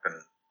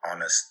open,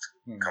 honest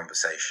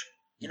conversation.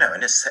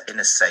 In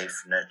a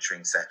safe,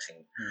 nurturing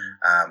setting,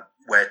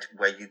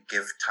 where you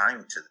give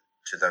time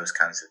to those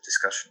kinds of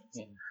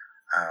discussions.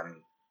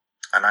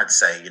 And I'd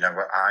say,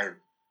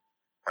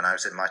 when I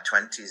was in my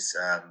 20s,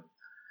 I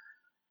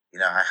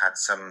had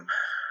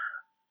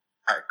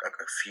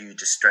a few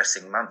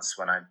distressing months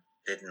when I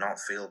did not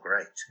feel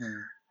great.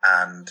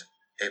 And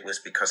it was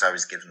because I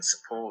was given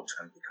support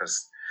and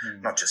because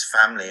not just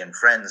family and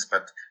friends,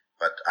 but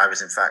I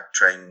was in fact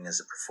training as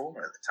a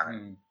performer at the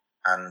time.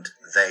 And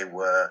they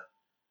were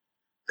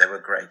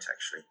great,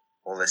 actually.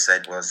 All they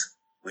said was,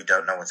 we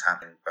don't know what's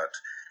happening, but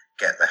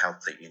get the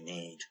help that you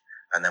need.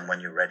 And then when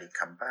you're ready,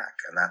 come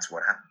back. And that's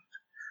what happened.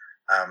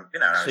 I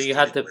So was you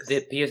had dealing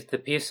with, the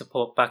peer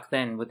support back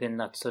then within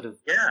that sort of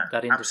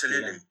that industry.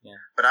 absolutely. Yeah.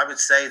 But I would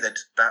say that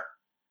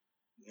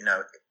you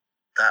know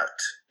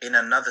that in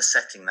another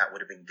setting that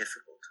would have been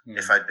difficult.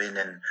 If I'd been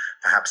in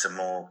perhaps a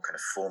more kind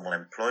of formal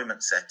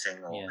employment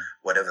setting or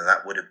whatever,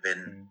 that would have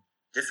been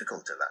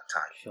difficult at that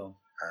time. Sure.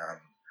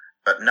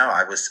 But no,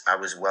 I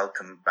was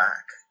welcomed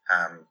back.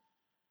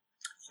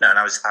 And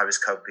I was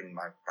coping.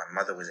 My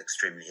mother was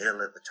extremely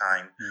ill at the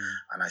time,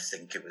 and I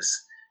think it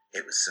was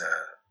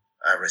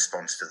a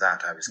response to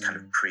that. I was kind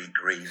of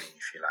pre-grieving,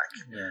 if you like.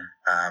 Yeah.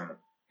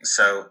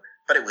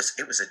 But it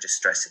was a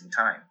distressing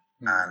time,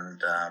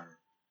 and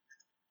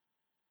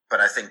but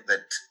I think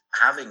that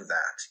having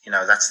that,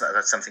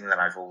 that's something that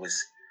I've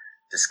always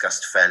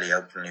discussed fairly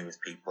openly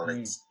with people.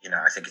 It's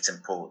I think it's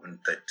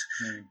important that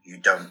you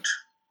don't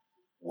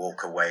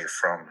walk away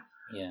from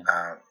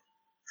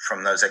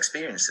those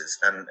experiences,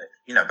 and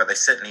but they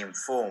certainly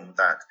inform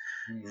that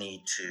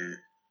need to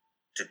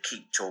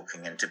keep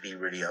talking and to be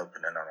really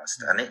open and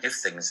honest. And if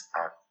things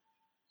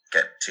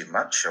get too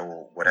much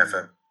or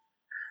whatever,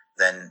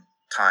 then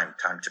time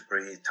to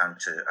breathe, time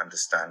to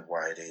understand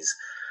why it is,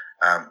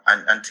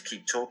 and to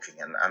keep talking.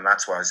 And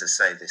that's why, as I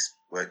say, this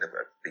work that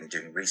I've been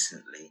doing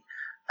recently,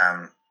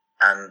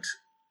 and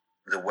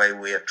the way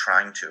we are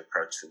trying to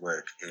approach the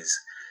work is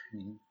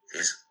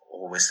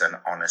always an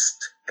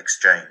honest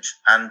exchange.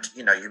 And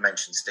you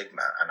mentioned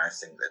stigma, and I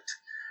think that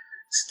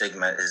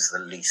stigma is the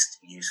least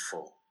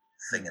useful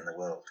thing in the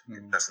world.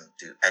 It doesn't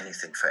do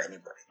anything for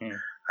anybody.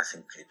 I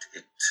think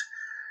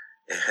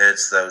it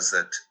hurts those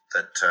that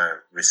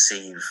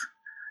receive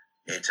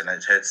it, and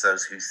it hurts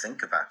those who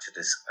think about it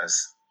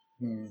as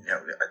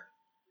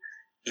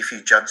if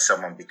you judge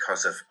someone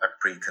because of a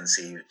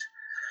preconceived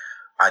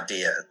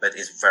idea that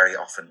is very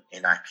often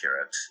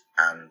inaccurate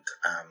and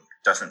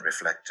doesn't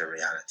reflect a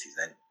reality,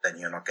 then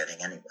you're not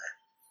getting anywhere.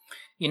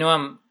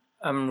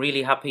 I'm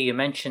really happy you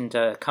mentioned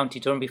County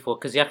Durham before,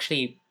 because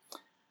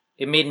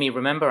it made me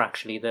remember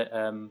actually that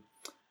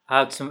I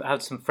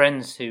had some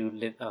friends who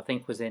lived, I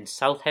think, was in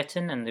South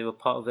Hetton, and they were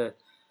part of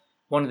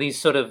one of these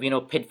sort of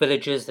pit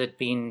villages that'd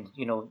been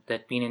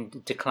in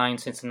decline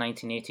since the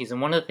 1980s,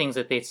 and one of the things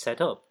that they'd set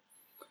up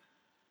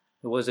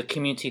was a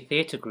community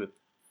theatre group.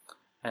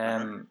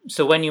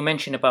 So when you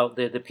mention about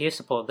the peer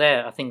support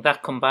there, I think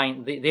that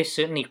combined, they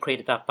certainly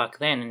created that back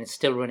then, and it's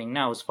still running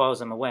now, as far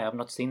as I'm aware. I've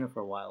not seen them for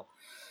a while.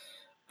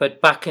 But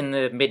back in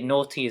the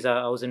mid-noughties,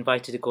 I was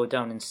invited to go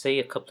down and see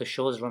a couple of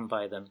shows run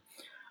by them.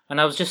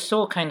 And I was just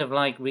so kind of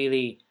like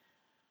really,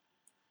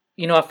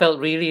 I felt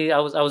really, I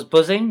was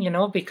buzzing,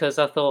 because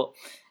I thought,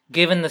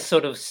 given the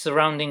sort of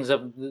surroundings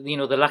of,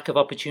 the lack of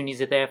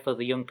opportunities are there for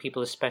the young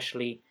people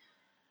especially,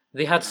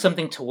 they had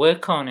something to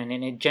work on, and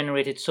it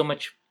generated so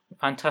much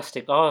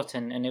fantastic art,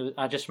 and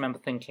I just remember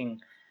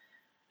thinking,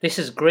 this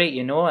is great,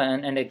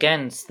 and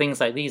again, things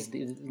like these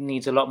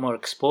needs a lot more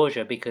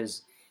exposure,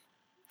 because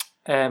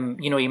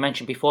you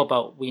mentioned before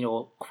about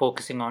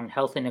focusing on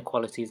health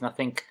inequalities, and I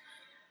think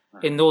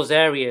in those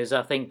areas,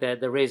 I think that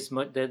there is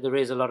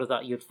a lot of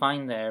that you'd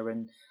find there,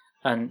 and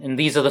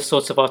these are the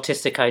sorts of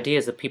artistic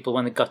ideas that people,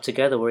 when they got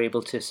together, were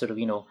able to sort of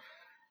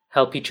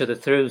help each other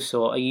through.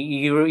 So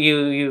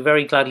you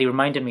very gladly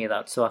reminded me of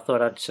that. So I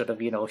thought I'd sort of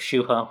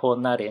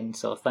shoehorn that in.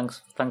 So thanks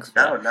for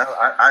that. No.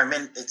 I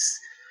mean,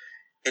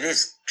 it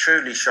is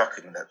truly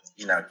shocking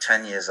that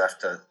 10 years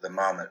after the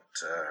Marmot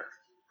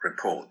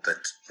report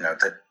that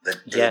that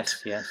did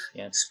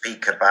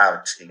speak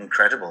about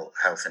incredible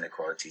health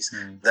inequalities,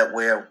 that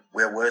we're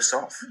worse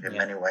off in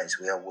many ways.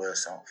 We are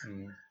worse off,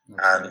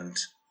 and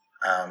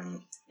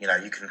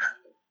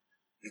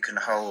you can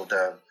hold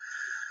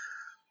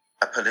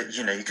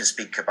you can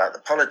speak about the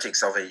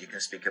politics of it. You can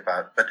speak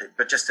about,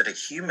 but just at a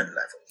human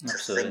level,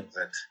 Absolutely. To think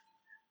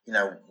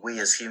that we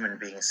as human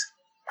beings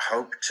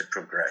hope to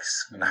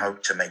progress and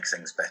hope to make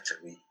things better.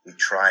 We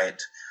try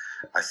it,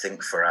 I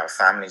think, for our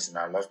families and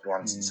our loved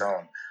ones and so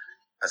on.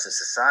 As a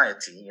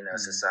society, a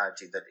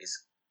society that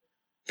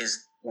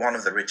is one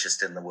of the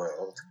richest in the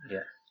world.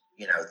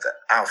 That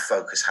our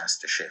focus has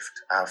to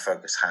shift. Our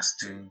focus has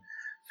to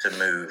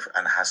move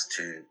and has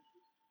to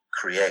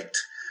create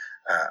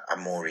a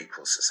more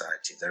equal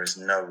society. There is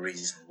no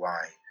reason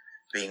why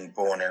being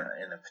born in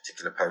a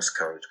particular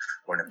postcode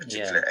or in a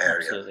particular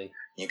area, absolutely.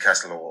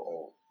 Newcastle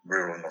or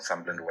rural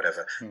Northumberland or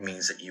whatever,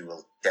 means that you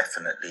will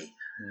definitely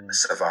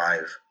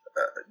survive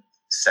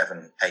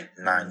 7, 8,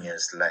 9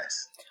 years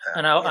less.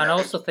 And I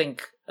also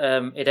think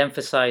it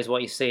emphasised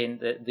what you're saying,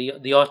 that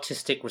the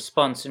artistic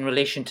response in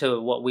relation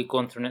to what we've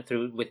gone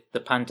through with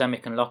the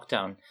pandemic and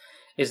lockdown,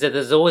 is that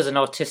there's always an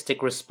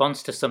artistic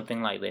response to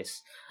something like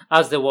this,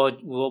 as there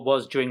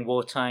was during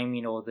wartime.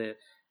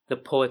 The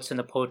poets and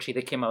the poetry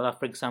that came out of that,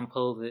 for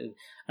example,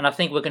 and I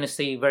think we're going to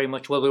see very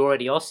much. Well, we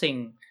already are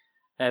seeing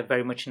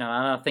very much now,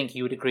 and I think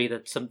you would agree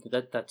that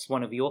that's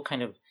one of your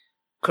kind of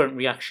current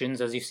reactions,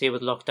 as you say,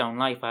 with Lockdown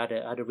Life. I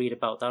had a read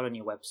about that on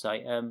your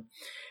website,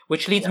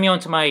 which leads me on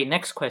to my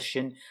next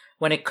question.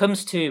 When it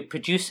comes to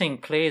producing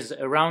plays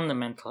around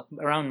mental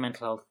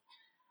health,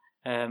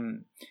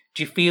 do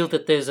you feel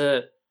that there's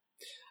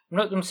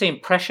I'm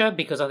saying pressure,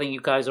 because I think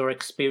you guys are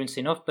experienced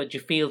enough, but do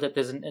you feel that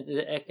there's an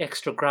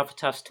extra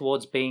gravitas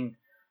towards being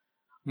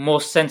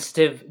more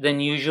sensitive than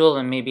usual,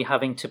 and maybe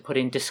having to put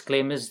in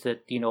disclaimers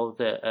that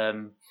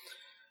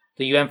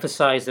that you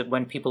emphasize that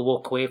when people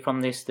walk away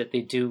from this, that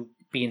they do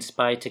be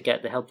inspired to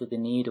get the help that they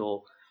need,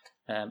 or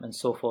and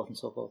so forth and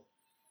so forth?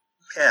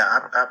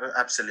 Yeah,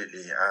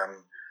 absolutely.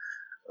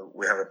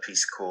 We have a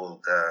piece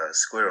called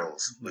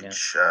Squirrels,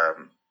 which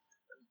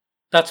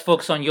that's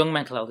focused on young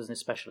mental health, isn't it,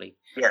 especially?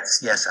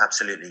 Yes,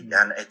 absolutely.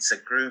 And it's a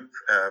group.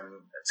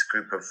 It's a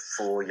group of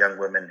 4 young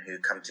women who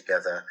come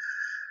together.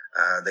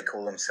 They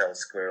call themselves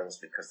Squirrels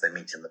because they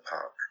meet in the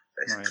park,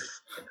 basically.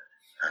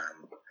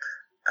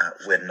 Right.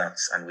 We're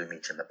nuts and we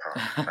meet in the park,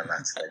 and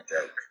that's their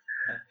joke.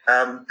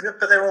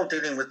 But they're all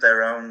dealing with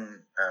their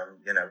own,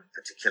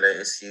 particular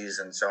issues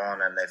and so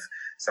on. And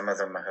some of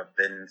them have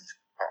been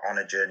on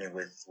a journey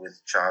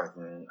with child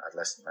and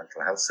adolescent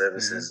mental health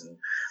services,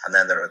 and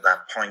then they're at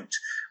that point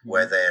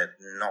where they're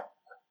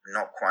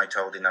not quite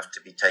old enough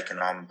to be taken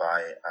on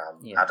by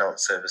adult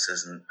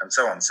services and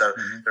so on. So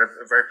there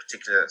are a very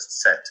particular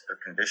set of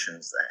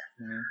conditions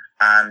there.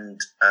 And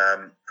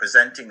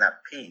presenting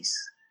that piece,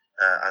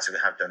 as we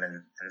have done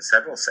in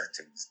several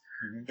settings,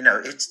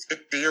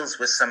 it deals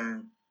with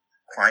some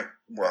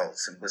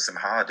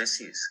hard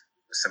issues,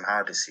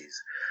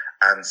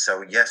 And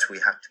so, yes, we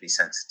have to be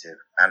sensitive.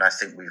 And I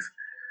think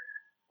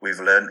we've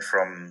learned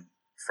from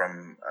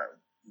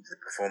the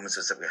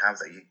performances that we have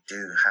that you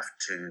do have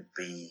to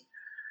be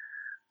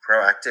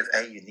proactive.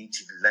 You need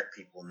to let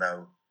people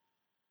know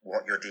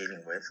what you're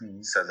dealing with,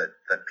 so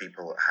that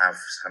people have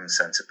some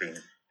sense of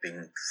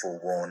being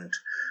forewarned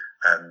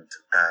and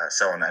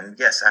so on. And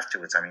yes,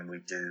 afterwards, I mean,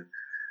 we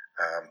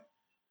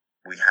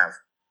have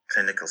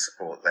clinical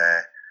support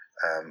there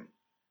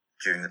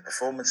during the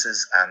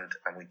performances, and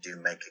we do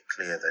make it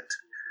clear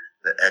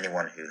that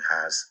anyone who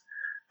has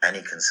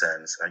any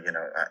concerns,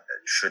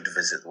 should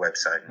visit the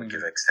website, and we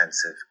give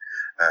extensive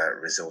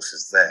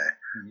resources there.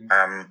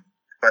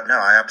 But no,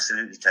 I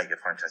absolutely take your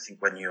point. I think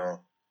when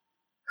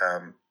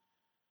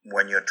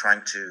you're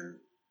trying to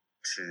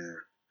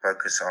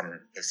focus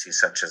on issues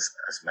such as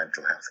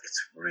mental health,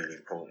 it's really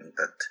important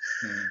that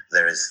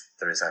there is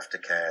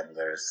aftercare, and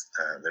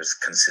there's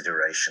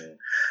consideration,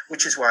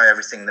 which is why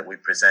everything that we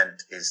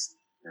present is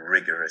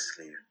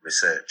rigorously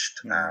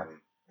researched.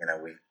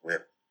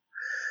 We're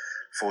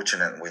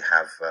fortunate, and we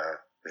have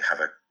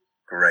a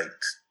great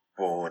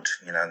board,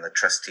 and the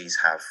trustees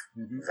have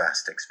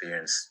vast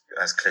experience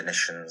as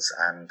clinicians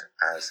and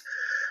as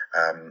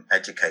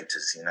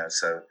educators,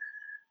 so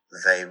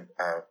they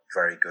are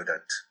very good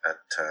at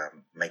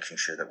making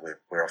sure that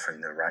we're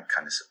offering the right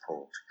kind of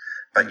support.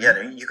 But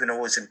you can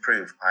always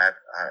improve. I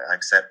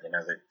accept,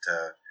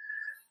 that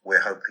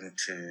we're hoping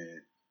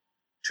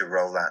to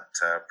roll that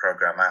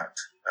program out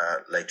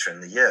later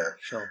in the year.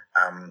 Sure.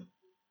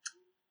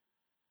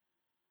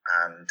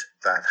 And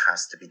that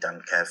has to be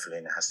done carefully,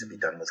 and it has to be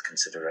done with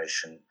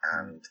consideration.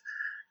 And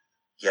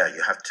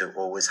you have to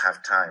always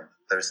have time.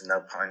 There is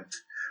no point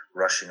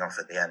rushing off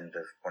at the end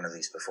of one of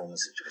these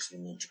performances because you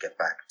need to get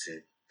back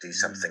to do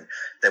something.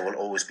 There will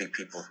always be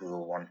people who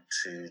will want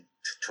to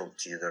talk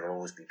to you. There will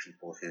always be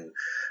people who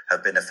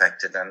have been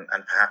affected, and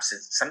perhaps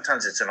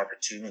sometimes it's an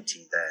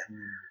opportunity there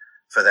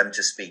for them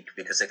to speak,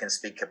 because they can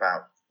speak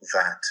about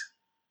that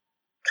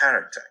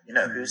character,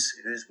 who's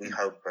we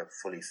hope a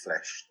fully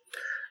fleshed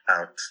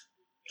out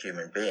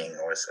human being,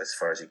 or as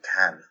far as you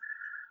can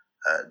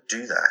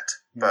do that.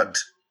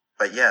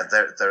 But yeah,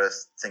 there are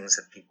things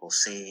that people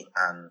see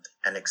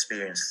and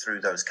experience through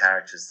those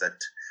characters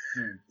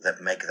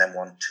that make them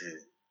want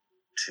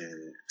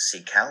to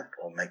seek help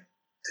or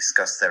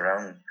discuss their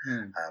own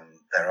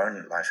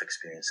life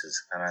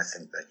experiences. And I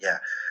think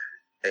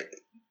that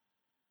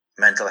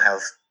mental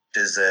health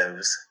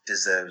deserves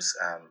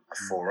a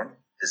forum,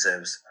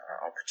 deserves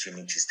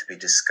opportunities to be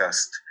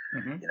discussed,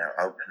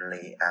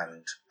 openly,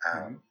 and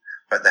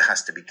but there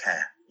has to be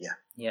care.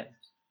 Yeah,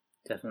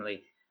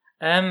 definitely.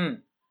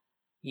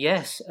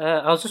 Yes,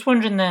 I was just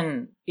wondering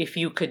then if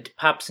you could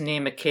perhaps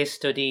name a case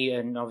study,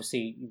 and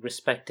obviously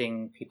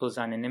respecting people's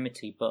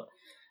anonymity, but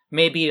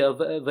maybe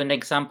of an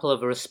example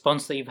of a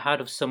response that you've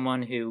had of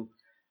someone who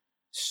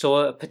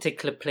saw a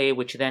particular play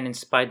which then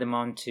inspired them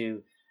on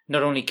to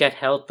not only get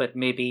help, but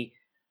maybe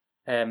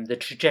the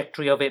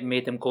trajectory of it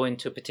made them go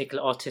into a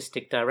particular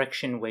artistic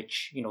direction,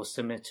 which,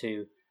 similar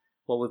to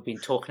what we've been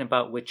talking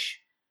about,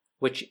 which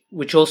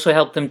also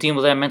helped them deal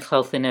with their mental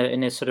health in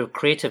a sort of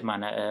creative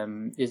manner.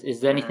 Is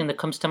there anything that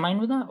comes to mind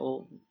with that?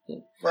 Or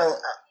well,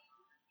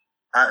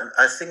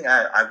 I think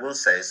I will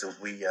say is that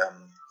we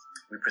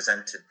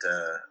presented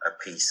a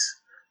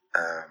piece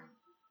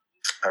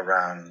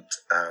around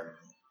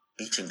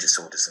eating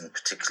disorders, and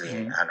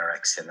particularly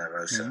anorexia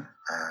nervosa.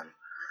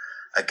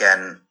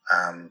 Again,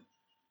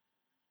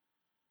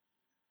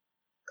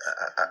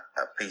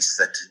 a piece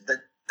that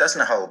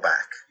doesn't hold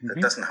back,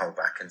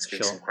 and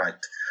speaks in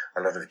quite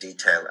a lot of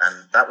detail.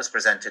 And that was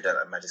presented at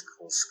a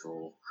medical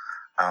school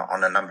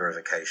on a number of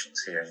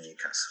occasions here in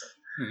Newcastle.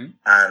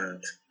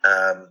 And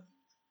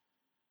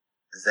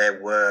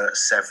there were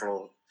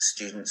several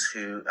students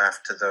who,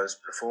 after those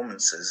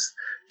performances,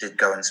 did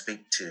go and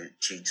speak to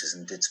tutors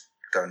and did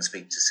go and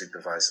speak to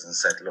supervisors and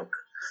said, look,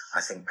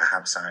 I think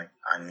perhaps I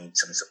need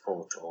some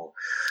support, or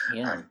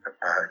I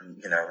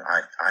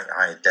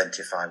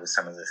identify with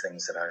some of the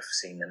things that I've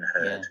seen and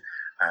heard,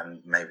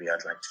 and maybe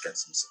I'd like to get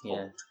some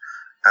support.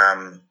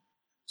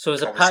 So it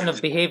was a pattern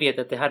of behaviour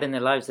that they had in their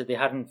lives that they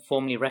hadn't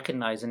formally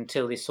recognised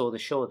until they saw the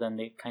show. Then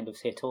they kind of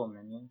hit home.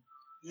 Then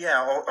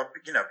or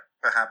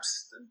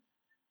perhaps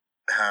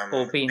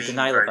or being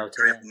denial about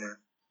driven,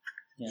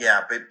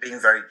 it. Being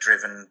very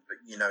driven,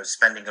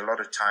 spending a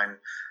lot of time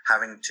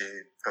having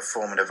to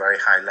perform at a very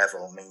high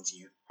level means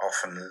you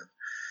often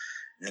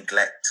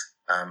neglect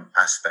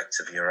aspects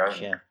of your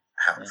own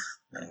health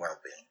and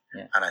well-being.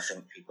 Yeah. And I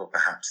think people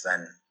perhaps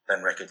then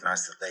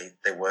recognize that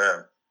they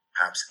were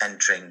perhaps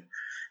entering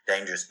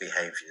dangerous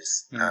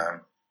behaviors.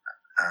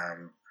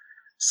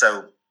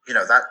 So,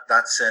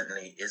 that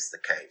certainly is the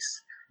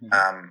case.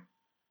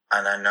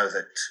 And I know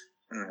that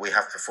we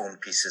have performed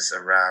pieces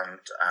around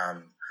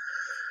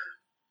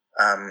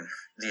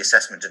the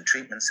assessment and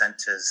treatment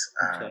centres.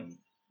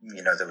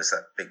 There was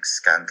that big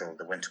scandal,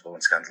 the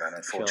Winterbourne scandal, and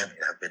unfortunately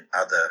there have been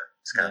other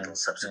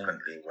scandals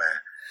subsequently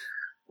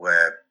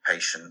where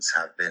patients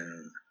have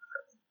been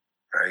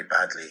very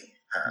badly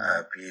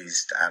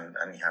abused and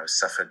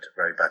suffered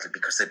very badly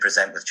because they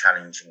present with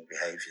challenging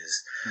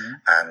behaviours,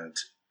 and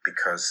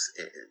because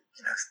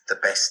the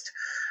best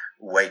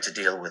way to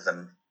deal with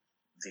them,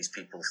 these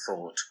people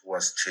thought,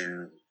 was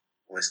to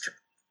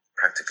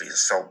practically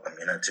assault them,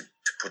 to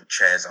put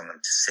chairs on them,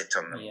 to sit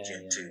on them,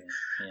 to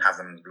have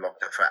them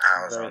locked up for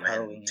hours on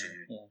end, to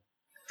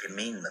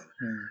demean them.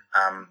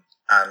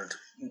 And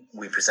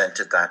we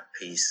presented that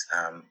piece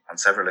on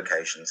several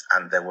occasions,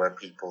 and there were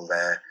people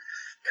there,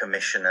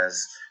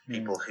 commissioners,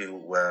 people who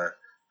were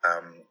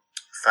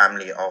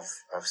family of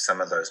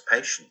some of those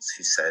patients,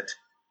 who said,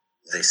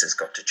 this has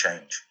got to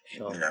change,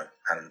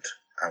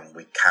 and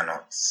we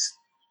cannot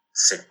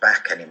sit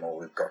back anymore.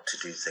 We've got to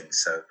do things.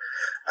 So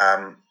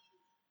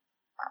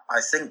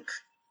I think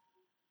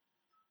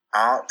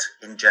art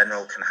in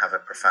general can have a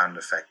profound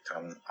effect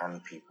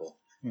on people.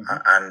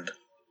 And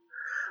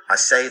I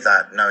say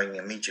that knowing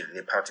immediately,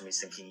 a part of me is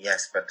thinking,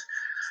 yes, but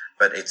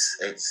it's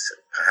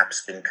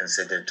perhaps been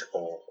considered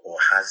or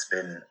has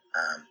been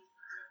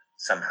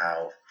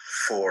somehow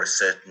for a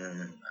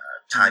certain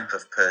type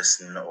of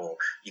person, or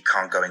you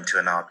can't go into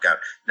an art gallery.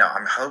 No,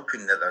 I'm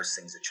hoping that those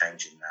things are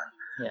changing now.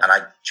 And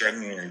I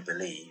genuinely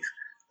believe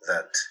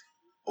that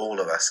all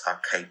of us are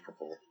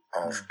capable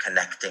of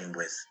connecting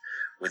with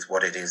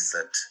what it is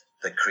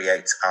that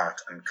creates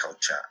art and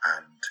culture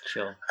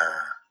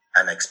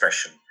and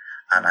expression.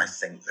 And I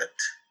think that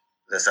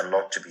there's a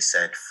lot to be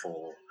said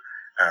for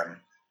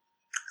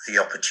the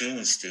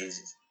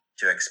opportunities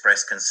to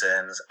express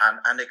concerns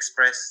and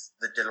express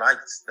the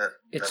delights that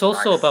it's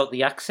also about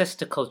the access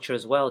to culture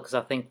as well, because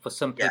I think for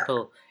some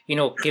people,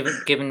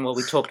 given what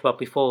we talked about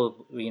before,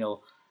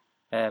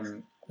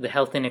 the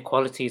health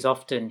inequalities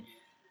often,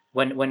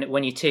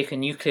 when you take a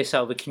nucleus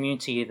out of a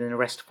community, then the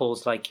rest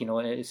falls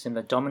it's in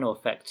the domino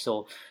effect.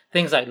 So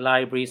things like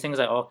libraries, things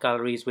like art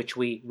galleries, which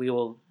we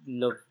all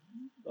love,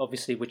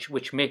 obviously, which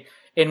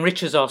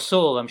enriches our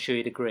soul, I'm sure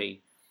you'd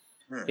agree,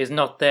 is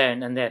not there,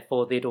 and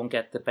therefore they don't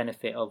get the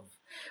benefit of.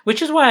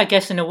 Which is why I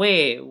guess in a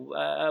way,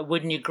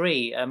 wouldn't you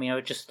agree? I mean, I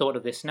just thought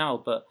of this now,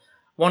 but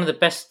one of the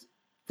best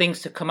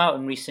things to come out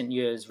in recent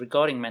years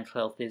regarding mental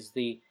health is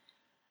the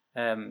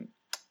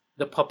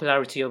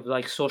popularity of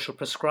social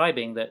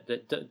prescribing,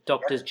 that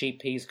doctors,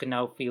 GPs can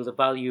now feel the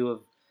value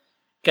of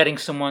getting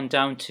someone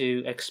down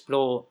to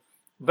explore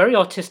very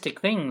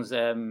artistic things,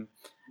 and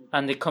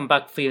they come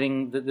back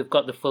feeling that they've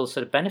got the full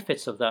sort of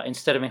benefits of that,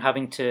 instead of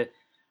having to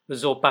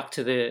resort back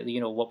to the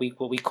what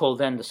we call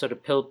then the sort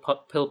of pill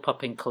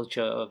popping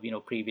culture of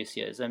previous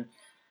years. And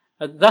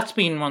that's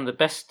been one of the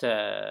best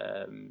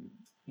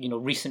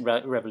recent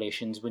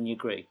revelations. Wouldn't you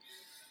agree?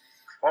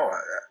 Oh,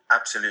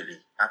 absolutely.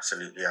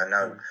 I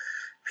know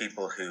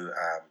people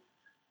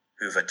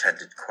who've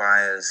attended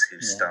choirs, who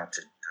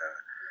started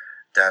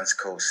dance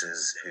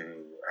courses,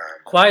 who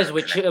choirs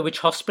which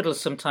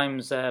hospitals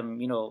sometimes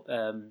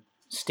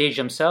stage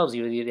themselves. The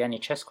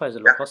NHS choirs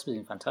at local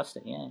hospitals are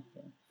fantastic.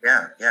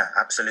 Yeah,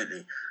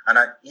 absolutely. And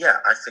I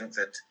think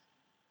that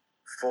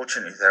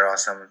fortunately there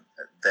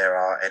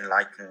are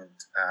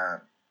enlightened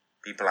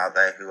people out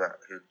there who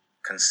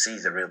can see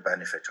the real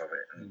benefit of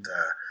it, and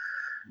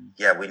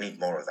we need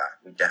more of that.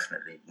 We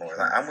definitely need more of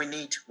that, and we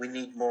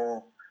need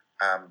more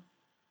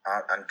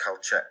art and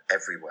culture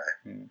everywhere.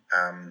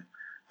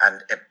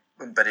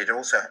 But it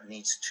also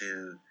needs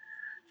to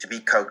be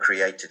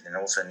co-created, and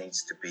also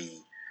needs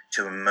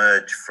to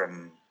emerge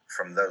from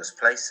those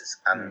places.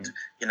 And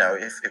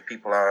if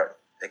people are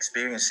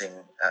experiencing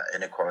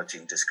inequality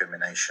and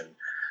discrimination,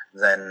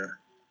 then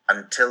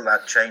until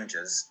that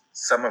changes,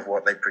 some of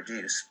what they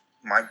produce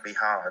might be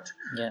hard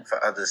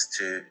for others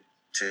to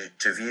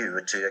view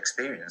or to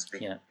experience,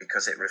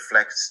 because it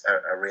reflects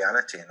a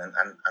reality, and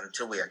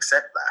until we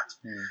accept that,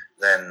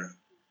 then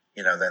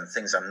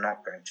things are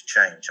not going to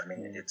change. I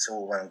mean, it's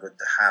all well and good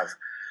to have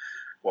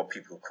what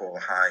people call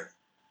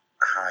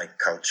high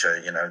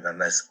culture, then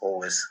there's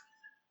always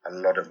a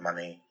lot of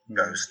money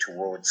goes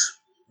towards,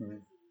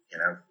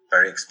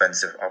 very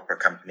expensive opera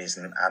companies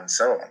and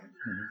so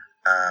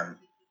on.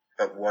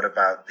 But what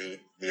about the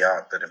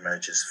art that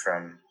emerges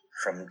from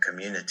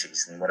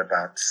communities, and what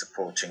about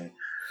supporting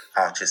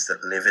artists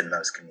that live in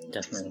those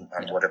communities,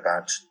 and what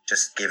about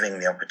just giving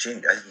the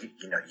opportunity?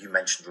 You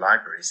mentioned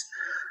libraries.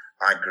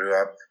 I grew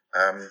up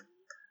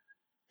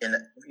in,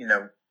 and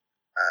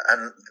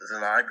the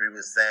library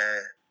was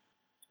there.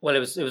 Well, it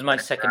was my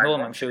second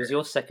home. I'm sure it was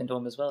your second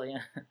home as well.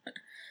 Yeah.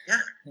 Yeah,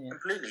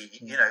 completely.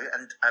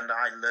 And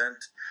I learned.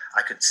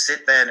 I could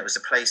sit there, and it was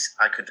a place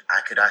I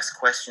could ask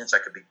questions. I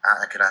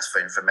could ask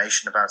for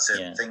information about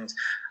certain things.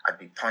 I'd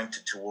be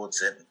pointed towards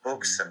certain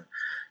books, and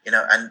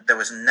and there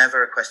was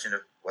never a question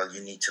of, well,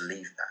 you need to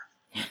leave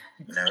now.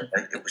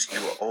 It was,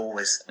 you were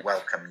always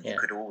welcome. You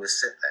could always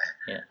sit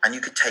there, and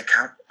you could take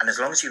out. And as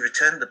long as you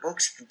returned the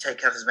books, you can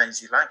take out as many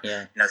as you like.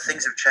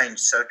 Things have changed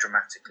so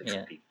dramatically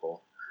for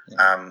people.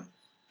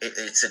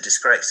 It's a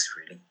disgrace,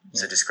 really.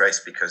 It's a disgrace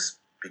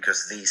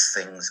because these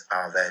things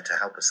are there to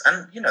help us.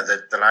 And,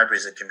 the library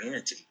is a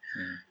community.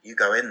 You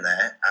go in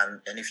there,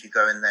 and if you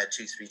go in there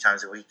 2-3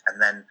 times a week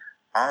and then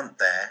aren't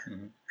there,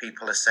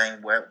 people are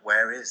saying,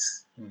 where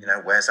is,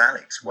 where's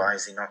Alex? Why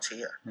is he not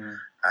here?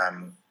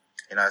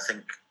 I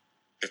think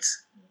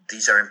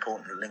these are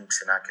important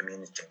links in our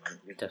community.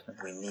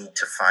 We need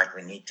to fight.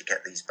 We need to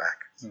get these back.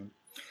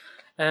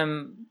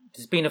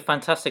 It's been a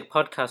fantastic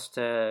podcast.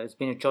 It's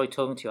been a joy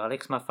talking to you,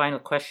 Alex. My final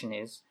question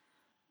is,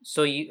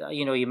 so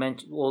you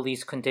mentioned all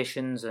these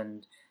conditions,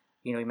 and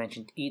you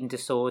mentioned eating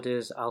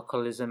disorders,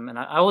 alcoholism, and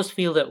I always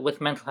feel that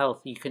with mental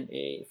health,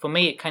 for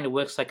me, it kind of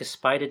works like a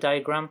spider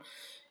diagram.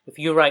 If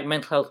you write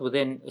mental health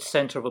within a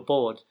center of a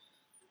board,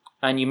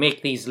 and you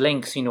make these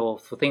links,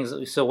 for things.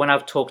 So when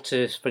I've talked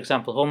to, for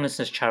example,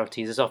 homelessness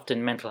charities, there's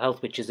often mental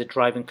health, which is a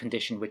driving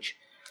condition, which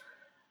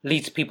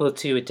leads people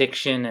to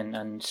addiction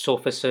and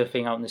sofa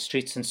surfing out in the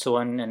streets and so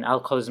on, and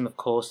alcoholism, of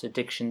course,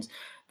 addictions.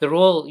 They're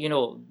all,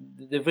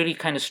 they're really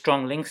kind of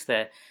strong links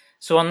there.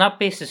 So on that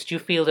basis, do you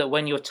feel that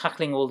when you're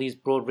tackling all these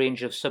broad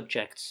range of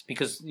subjects,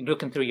 because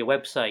looking through your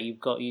website,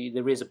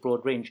 there is a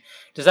broad range,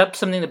 does that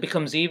something that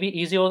becomes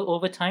easier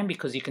over time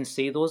because you can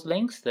see those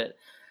links that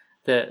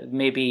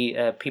maybe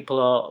people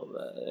are,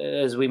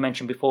 as we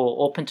mentioned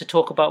before, open to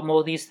talk about more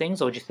of these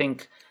things? Or do you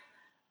think,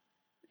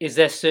 is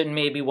there certain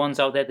maybe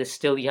ones out there that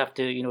still you have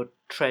to,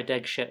 tread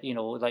eggshell,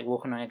 like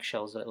walking on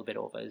eggshells a little bit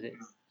over? Is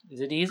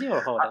it easier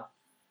or harder?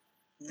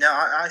 No,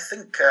 I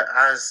think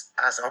as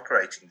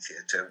operating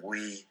theatre,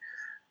 we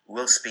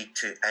will speak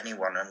to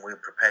anyone, and we're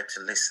prepared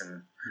to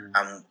listen.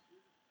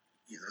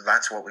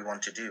 That's what we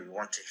want to do. We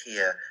want to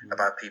hear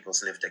about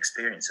people's lived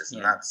experiences,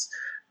 and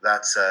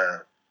that's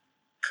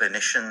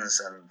clinicians,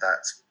 and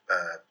that's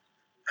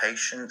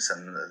patients,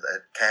 and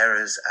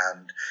carers,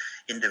 and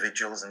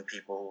individuals, and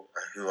people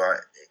who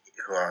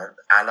are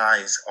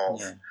allies of.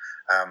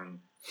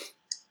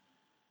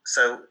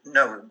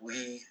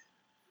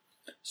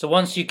 So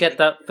once you get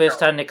that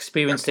first-hand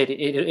experience,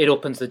 it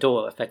opens the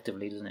door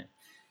effectively, doesn't it?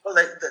 Well,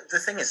 the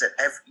thing is that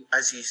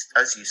as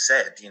you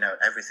said,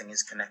 everything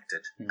is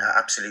connected.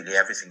 Absolutely,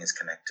 everything is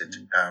connected.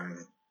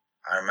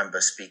 I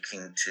remember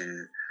speaking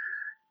to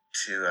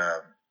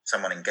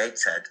someone in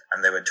Gateshead,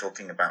 and they were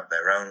talking about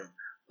their own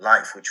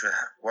life, which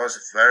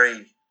was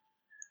very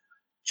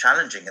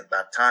challenging at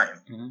that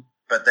time.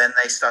 But then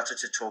they started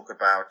to talk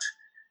about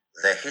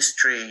their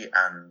history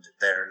and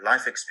their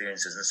life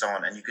experiences and so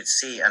on, and you could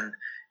see, and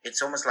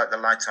it's almost like the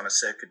lights on a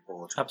circuit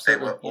board.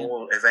 Absolutely, they were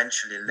all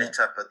eventually lit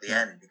up at the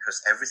end,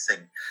 because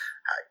everything,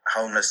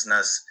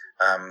 homelessness,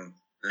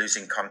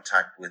 losing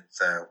contact with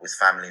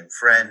family and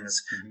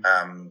friends,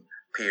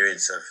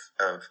 periods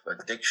of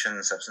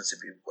addiction, substance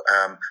abuse,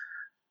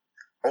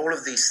 all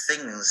of these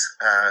things,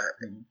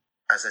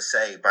 as I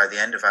say, by the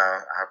end of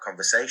our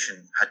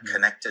conversation, had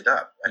connected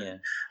up,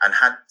 and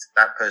had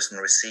that person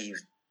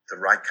received the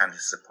right kind of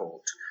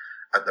support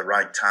at the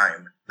right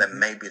time, then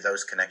maybe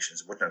those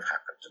connections wouldn't have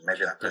happened, and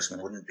maybe that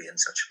person wouldn't be in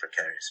such a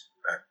precarious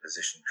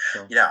position.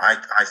 Sure.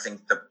 I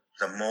think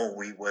the more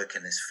we work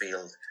in this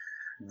field,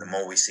 the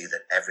more we see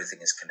that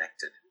everything is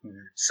connected.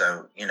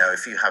 So,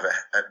 if you have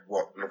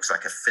what looks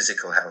like a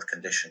physical health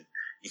condition,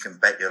 you can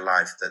bet your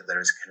life that there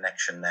is a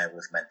connection there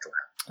with mental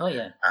health. Oh,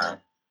 yeah.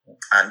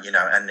 And,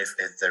 and if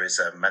there is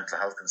a mental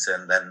health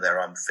concern, then there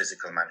are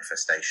physical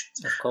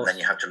manifestations. Of course. And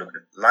then you have to look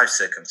at life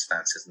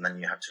circumstances, and then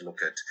you have to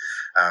look at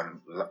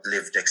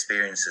lived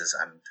experiences,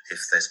 and if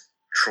there's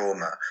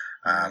trauma,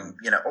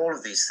 all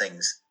of these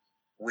things.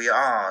 We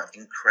are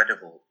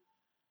incredible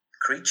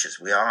creatures.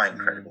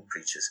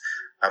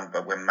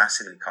 But we're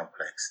massively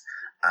complex,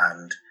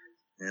 and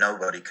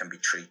nobody can be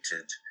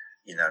treated,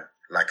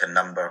 like a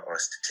number or a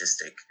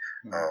statistic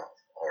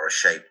or a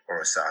shape or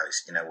a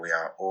size. We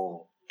are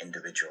all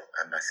individual,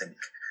 and I think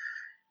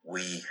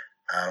we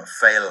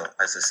fail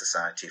as a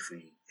society if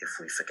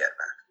we forget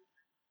that.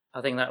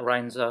 I think that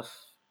rounds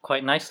off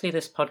quite nicely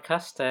this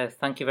podcast.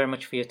 Thank you very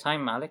much for your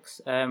time,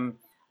 Alex.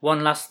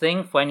 One last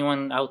thing for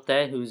anyone out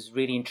there who's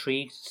really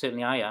intrigued,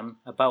 certainly I am,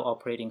 about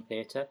operating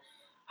theatre.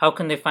 How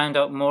can they find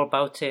out more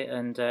about it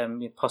and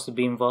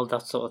possibly be involved,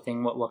 that sort of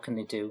thing? What can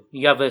they do?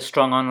 You have a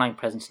strong online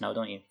presence now,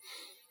 don't you?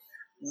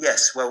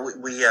 Yes, well,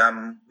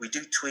 we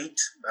do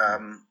tweet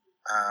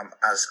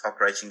as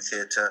Operating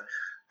Theatre.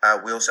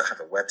 We also have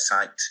a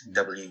website,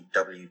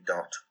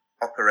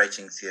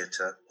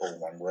 www.operatingtheatre, all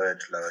one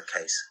word,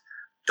 lowercase,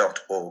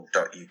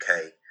 .org.uk.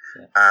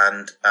 Yeah.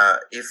 And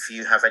if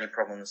you have any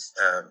problems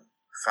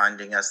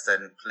finding us,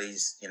 then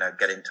please,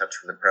 get in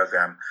touch with the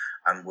programme,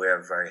 and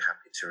we're very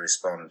happy to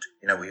respond.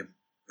 We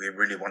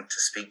really want to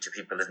speak to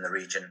people in the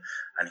region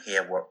and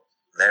hear what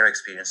their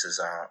experiences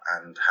are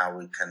and how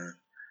we can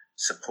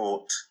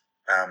support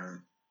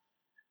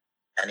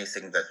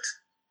anything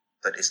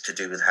that is to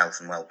do with health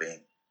and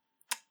well-being.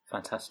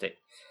 Fantastic.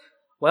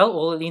 Well,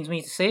 all it leaves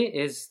me to say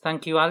is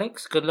thank you,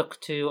 Alex. Good luck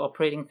to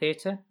Operating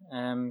Theatre.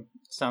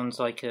 Sounds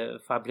like a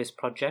fabulous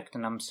project,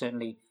 and I'm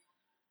certainly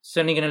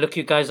going to look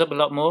you guys up a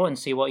lot more and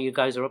see what you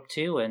guys are up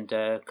to, and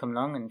come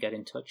along and get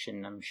in touch.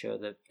 And I'm sure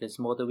that there's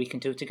more that we can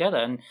do together.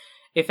 And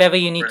if ever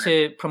you need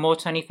to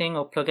promote anything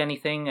or plug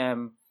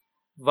anything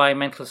via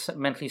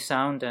Mentally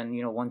Sound,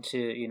 and want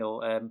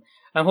to,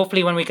 and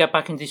hopefully when we get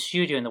back into the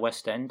studio in the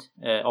West End,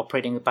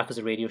 operating it back as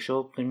a radio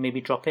show, we can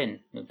maybe drop in.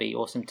 It'd be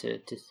awesome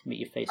to meet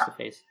you face to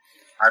face.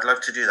 I'd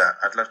love to do that.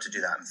 And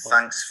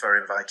thanks for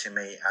inviting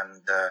me.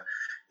 And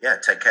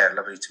take care.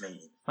 Lovely to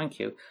meet you. Thank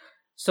you.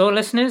 So,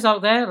 listeners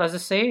out there, as I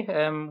say,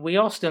 we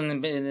are still in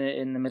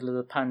the middle of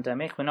the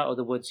pandemic. We're not out of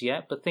the woods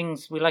yet, but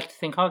things we like to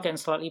think are getting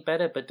slightly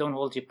better. But don't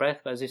hold your breath.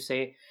 But as I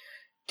say,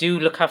 do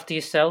look after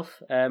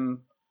yourself.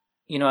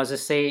 As I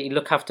say,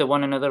 look after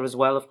one another as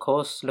well, of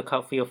course. Look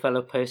out for your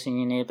fellow person,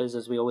 your neighbours,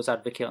 as we always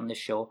advocate on this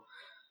show.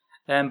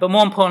 But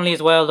more importantly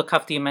as well, look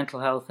after your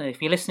mental health. And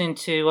if you're listening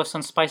to us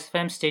on Spice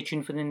FM, stay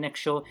tuned for the next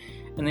show.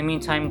 In the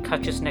meantime,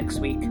 catch us next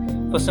week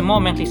for some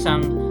more Mentally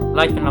Sound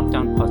Life in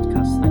Lockdown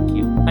podcasts. Thank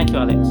you. Thank you,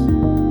 Alex.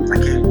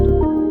 Thank you.